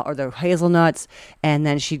the hazelnuts, and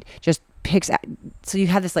then she just picks out, so you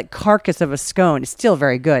have this like carcass of a scone. It's still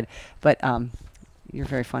very good, but you're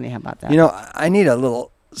very funny. How about that? You know, I need a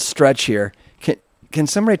little stretch here. Can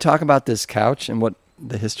somebody talk about this couch and what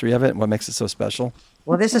the history of it and what makes it so special?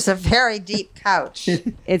 Well, this is a very deep couch.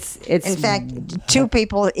 It's In fact, 2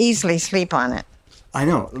 people easily sleep on it. I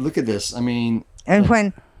know. Look at this. I mean, And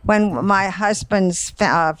when my husband's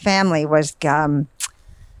family was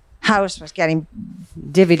house was getting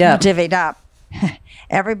divvied up.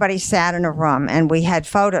 everybody sat in a room, and we had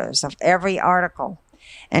photos of every article.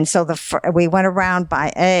 And so we went around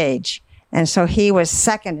by age, and so he was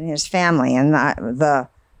second in his family. And the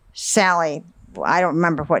Sally, I don't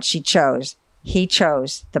remember what she chose. He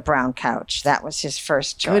chose the brown couch. That was his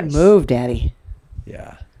first choice. Good move, Daddy.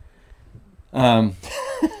 yeah. All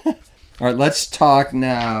right, let's talk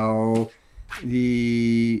now. I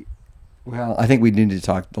think we need to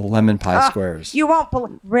talk the lemon pie squares. You won't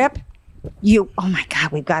believe, Rip. Oh my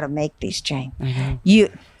God, we've got to make these, Jane. I know.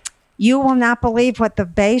 You will not believe what the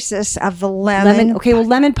basis of the lemon. Okay, well,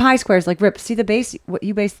 lemon pie squares, like Rip. See the base. What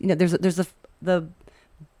you base? You know, there's the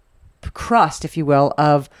crust, if you will,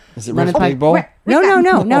 of Is it lemon roast pie. pig bowl?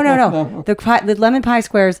 No. The lemon pie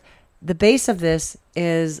squares. The base of this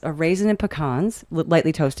is a raisin and pecans,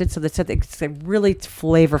 lightly toasted, so it's a really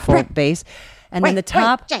flavorful base. And then the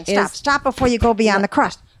top Jane, is stop before you go beyond the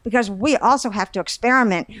crust, because we also have to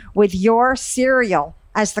experiment with your cereal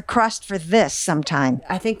as the crust for this sometime.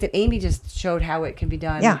 I think that Amy just showed how it can be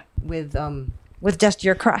done. Yeah. With just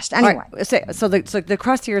your crust. Anyway. All right, so the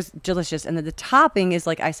crust here is delicious, and then the topping is,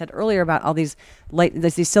 like I said earlier, about all these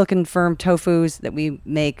there's these silken firm tofus that we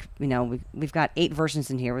make. You know, we've got 8 versions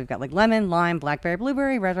in here. We've got like lemon, lime, blackberry,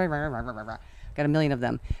 blueberry, raspberry, got a million of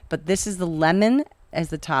them. But this is the lemon as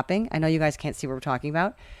the topping. I know you guys can't see what we're talking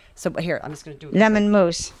about. So but here, I'm just going to do it. Lemon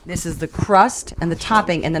mousse. This is the crust and the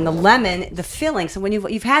topping, and then the lemon, the filling. So when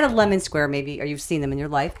you've had a lemon square maybe, or you've seen them in your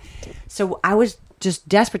life. So I was just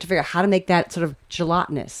desperate to figure out how to make that sort of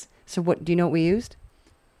gelatinous. So what do you know what we used?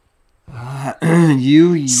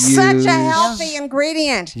 You use Such a healthy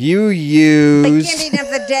ingredient. You use Beginning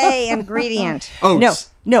of the day ingredient. oats.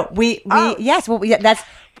 No, we yes, well, that's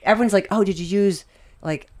everyone's like, oh, did you use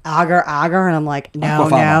like agar? And I'm like, no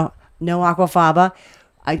aquafaba.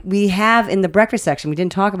 We have in the breakfast section, we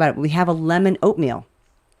didn't talk about it, but we have a lemon oatmeal.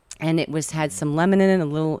 And it had some lemon in it, a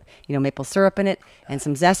little, maple syrup in it, and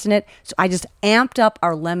some zest in it. So I just amped up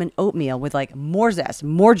our lemon oatmeal with like more zest,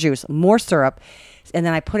 more juice, more syrup, and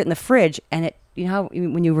then I put it in the fridge. And it, how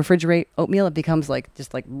when you refrigerate oatmeal, it becomes like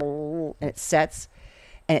just like, and it sets,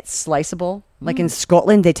 and it's sliceable. Like in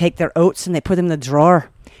Scotland, they take their oats and they put them in the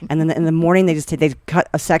drawer, and then in the morning they cut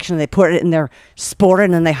a section and they put it in their sporran,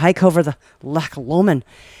 and then they hike over the Loch Lomond.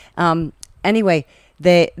 Anyway,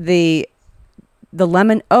 the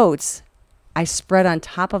lemon oats, I spread on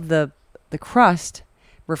top of the crust,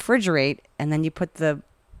 refrigerate, and then you put the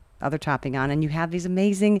other topping on, and you have these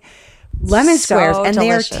amazing lemon squares, and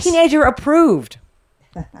delicious. they are teenager approved.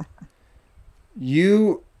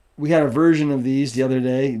 We had a version of these the other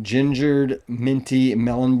day: gingered, minty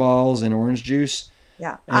melon balls and orange juice.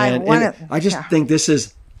 Yeah, I just think this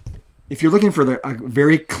is, if you're looking for a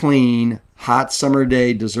very clean, hot summer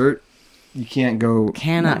day dessert, you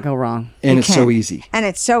cannot go wrong. And it's so easy. And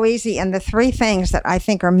it's so easy. And the three things that I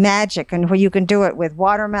think are magic, and where you can do it with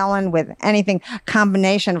watermelon, with anything,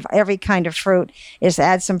 combination of every kind of fruit, is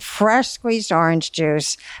add some fresh squeezed orange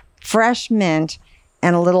juice, fresh mint,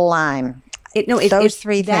 and a little lime. Those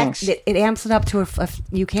three things. It amps it up to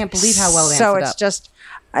you can't believe how well it amps so it it's up. just,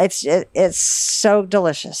 it's so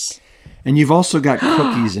delicious. And you've also got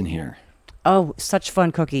cookies in here. Oh, such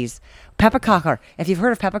fun cookies. Pepparkakor. If you've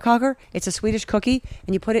heard of pepparkakor, it's a Swedish cookie,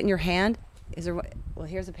 and you put it in your hand. Here's a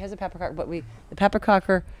pepparkakor, but the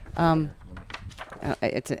pepparkakor.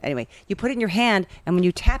 Anyway, you put it in your hand, and when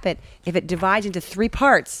you tap it, if it divides into 3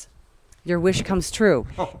 parts, your wish comes true.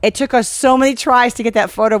 It took us so many tries to get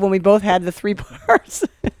that photo when we both had the 3 parts.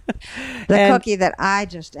 The cookie that I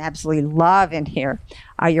just absolutely love in here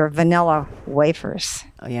are your vanilla wafers.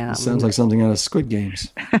 Oh, yeah. Sounds like something out of Squid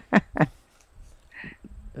Games.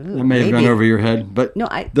 That may have gone over your head, but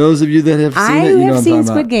those of you that have seen it, you know what I'm talking about. I have seen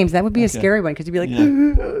Squid Games. That would be a scary one because you'd be like,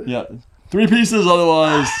 yeah, 3 pieces,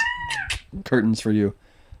 otherwise curtains for you.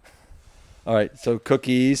 All right, so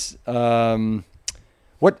cookies.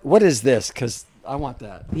 What is this? Because I want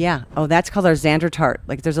that. Yeah. Oh, that's called our Xander tart.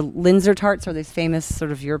 Like there's a Linzer tarts, are these famous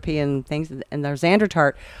sort of European things, and our Xander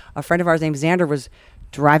tart. A friend of ours named Xander was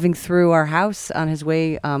driving through our house on his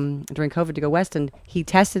way during COVID to go west, and he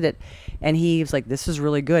tested it, and he was like, "This is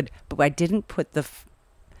really good." But I didn't put the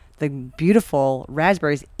beautiful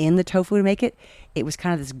raspberries in the tofu to make it. It was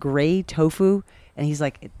kind of this gray tofu, and he's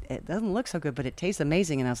like, "It doesn't look so good, but it tastes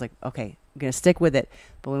amazing." And I was like, "Okay, I'm gonna stick with it."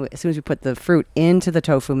 But as soon as we put the fruit into the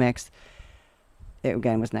tofu mix, it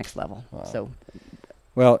again was next level. Wow. So,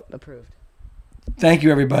 approved. Thank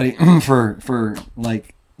you, everybody, for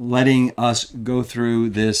letting us go through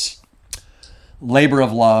this labor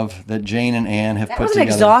of love that Jane and Ann have put together. That was an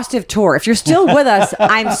exhaustive tour. If you're still with us,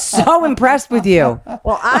 I'm so impressed with you.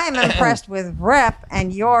 Well, I'm impressed with Rep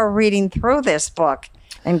and your reading through this book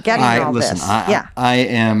and getting all this. I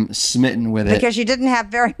am smitten with it. Because you didn't have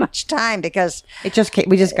very much time because... we just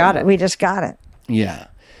got it. We just got it. Yeah.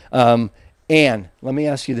 Ann, let me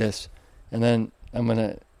ask you this, and then I'm going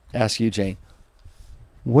to ask you, Jane.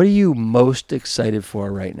 What are you most excited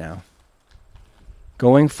for right now?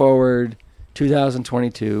 Going forward,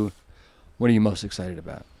 2022, what are you most excited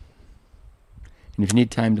about? And if you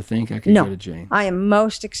need time to think, I can go to Jane. I am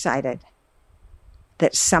most excited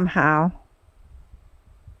that somehow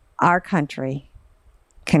our country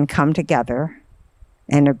can come together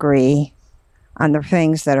and agree on the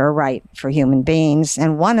things that are right for human beings,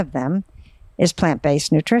 and one of them is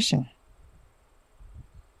plant-based nutrition.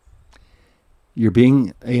 You're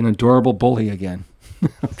being an adorable bully again.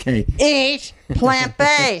 Okay. Eat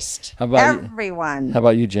plant-based. How about everyone? How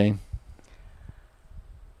about you, Jane?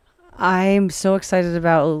 I'm so excited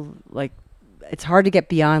about, it's hard to get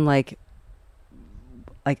beyond, like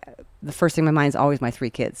the first thing in my mind is always my 3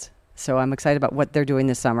 kids. So I'm excited about what they're doing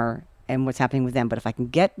this summer and what's happening with them. But if I can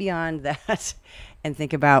get beyond that and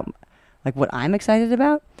think about, what I'm excited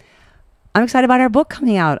about, I'm excited about our book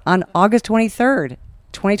coming out on August 23rd.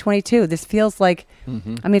 2022. This feels like,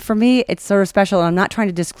 I mean, for me, it's sort of special. And I'm not trying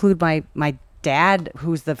to disclude my dad,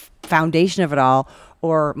 who's the foundation of it all,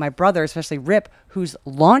 or my brother, especially Rip, who's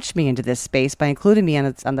launched me into this space by including me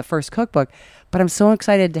on the first cookbook. But I'm so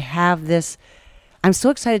excited to have this. I'm so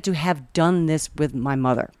excited to have done this with my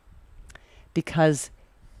mother, because,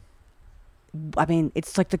 I mean,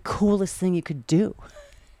 it's like the coolest thing you could do,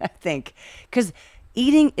 I think. Because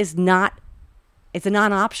eating is it's a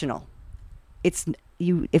non-optional.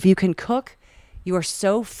 If you can cook, you are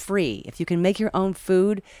so free. If you can make your own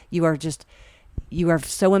food, you are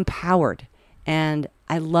so empowered. And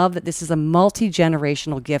I love that this is a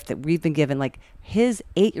multi-generational gift that we've been given. Like, his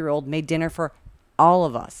 8-year-old made dinner for all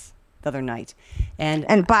of us the other night.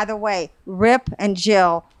 And by the way, Rip and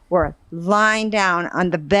Jill were lying down on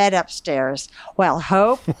the bed upstairs while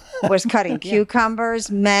Hope was cutting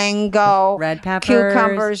cucumbers, mango, red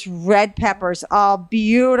peppers, all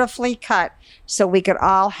beautifully cut so we could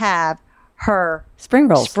all have her spring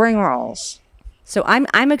rolls. So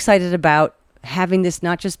I'm excited about having this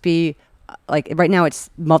not just be like, right now it's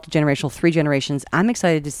multi-generational, 3 generations. I'm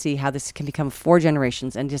excited to see how this can become 4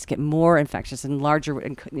 generations and just get more infectious and larger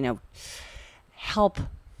and, help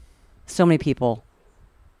so many people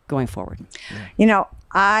going forward.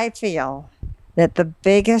 I feel that the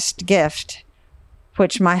biggest gift,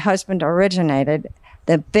 which my husband originated,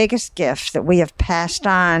 the biggest gift that we have passed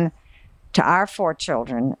on to our 4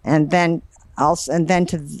 children, and then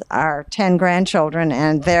to our 10 grandchildren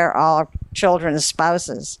and their all children as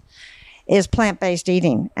spouses, is plant-based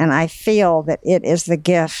eating. And I feel that it is the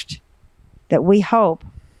gift that we hope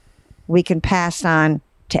we can pass on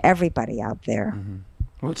to everybody out there. Mm-hmm.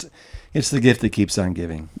 Well, it's the gift that keeps on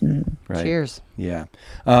giving. Mm-hmm. Right? Cheers. Yeah.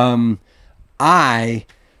 I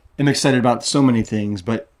am excited about so many things,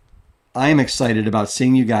 but I am excited about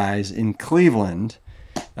seeing you guys in Cleveland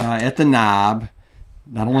at the Knob,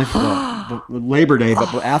 not only for the Labor Day,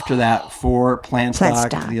 but after that for Plant Stock,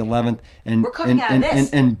 the 11th, and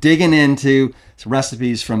digging into some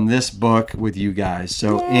recipes from this book with you guys.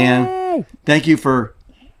 So, Yay! Ann, thank you for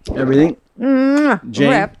everything. Jane.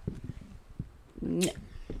 Rip.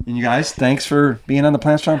 And you guys, thanks for being on the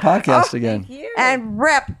Plant Strong podcast again. Thank you. And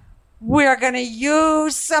Rip, we're going to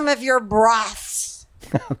use some of your broths.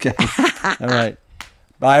 Okay. All right.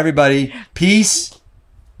 Bye, everybody. Peace.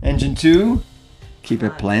 Engine 2. Keep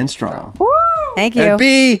it plant strong. Woo! Thank you. And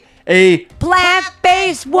be a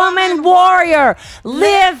Plant-based woman warrior.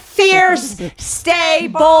 Live fierce, stay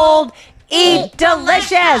bold, eat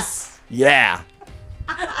delicious. yeah.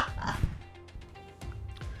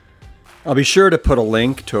 I'll be sure to put a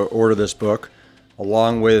link to order this book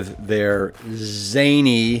along with their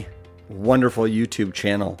zany, wonderful YouTube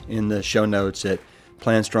channel in the show notes at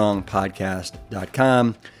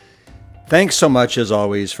plantstrongpodcast.com. Thanks so much, as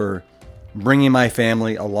always, for bringing my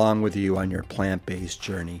family along with you on your plant-based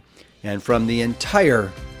journey. And from the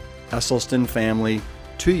entire Esselstyn family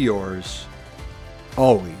to yours,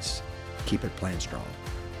 always keep it plant strong.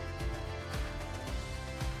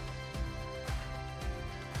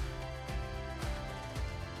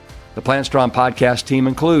 The Plant Strong podcast team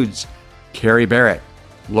includes Carrie Barrett,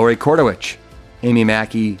 Lori Kordowich, Amy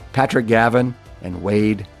Mackey, Patrick Gavin, and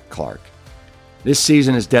Wade Clark. This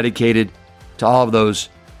season is dedicated to all of those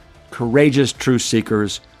courageous truth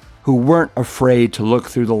seekers who weren't afraid to look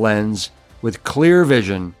through the lens with clear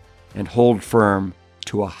vision and hold firm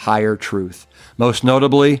to a higher truth. Most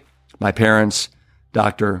notably, my parents,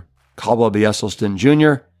 Dr. Caldwell B. Esselstyn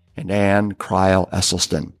Jr. and Ann Cryle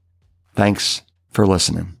Esselstyn. Thanks for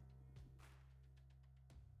listening.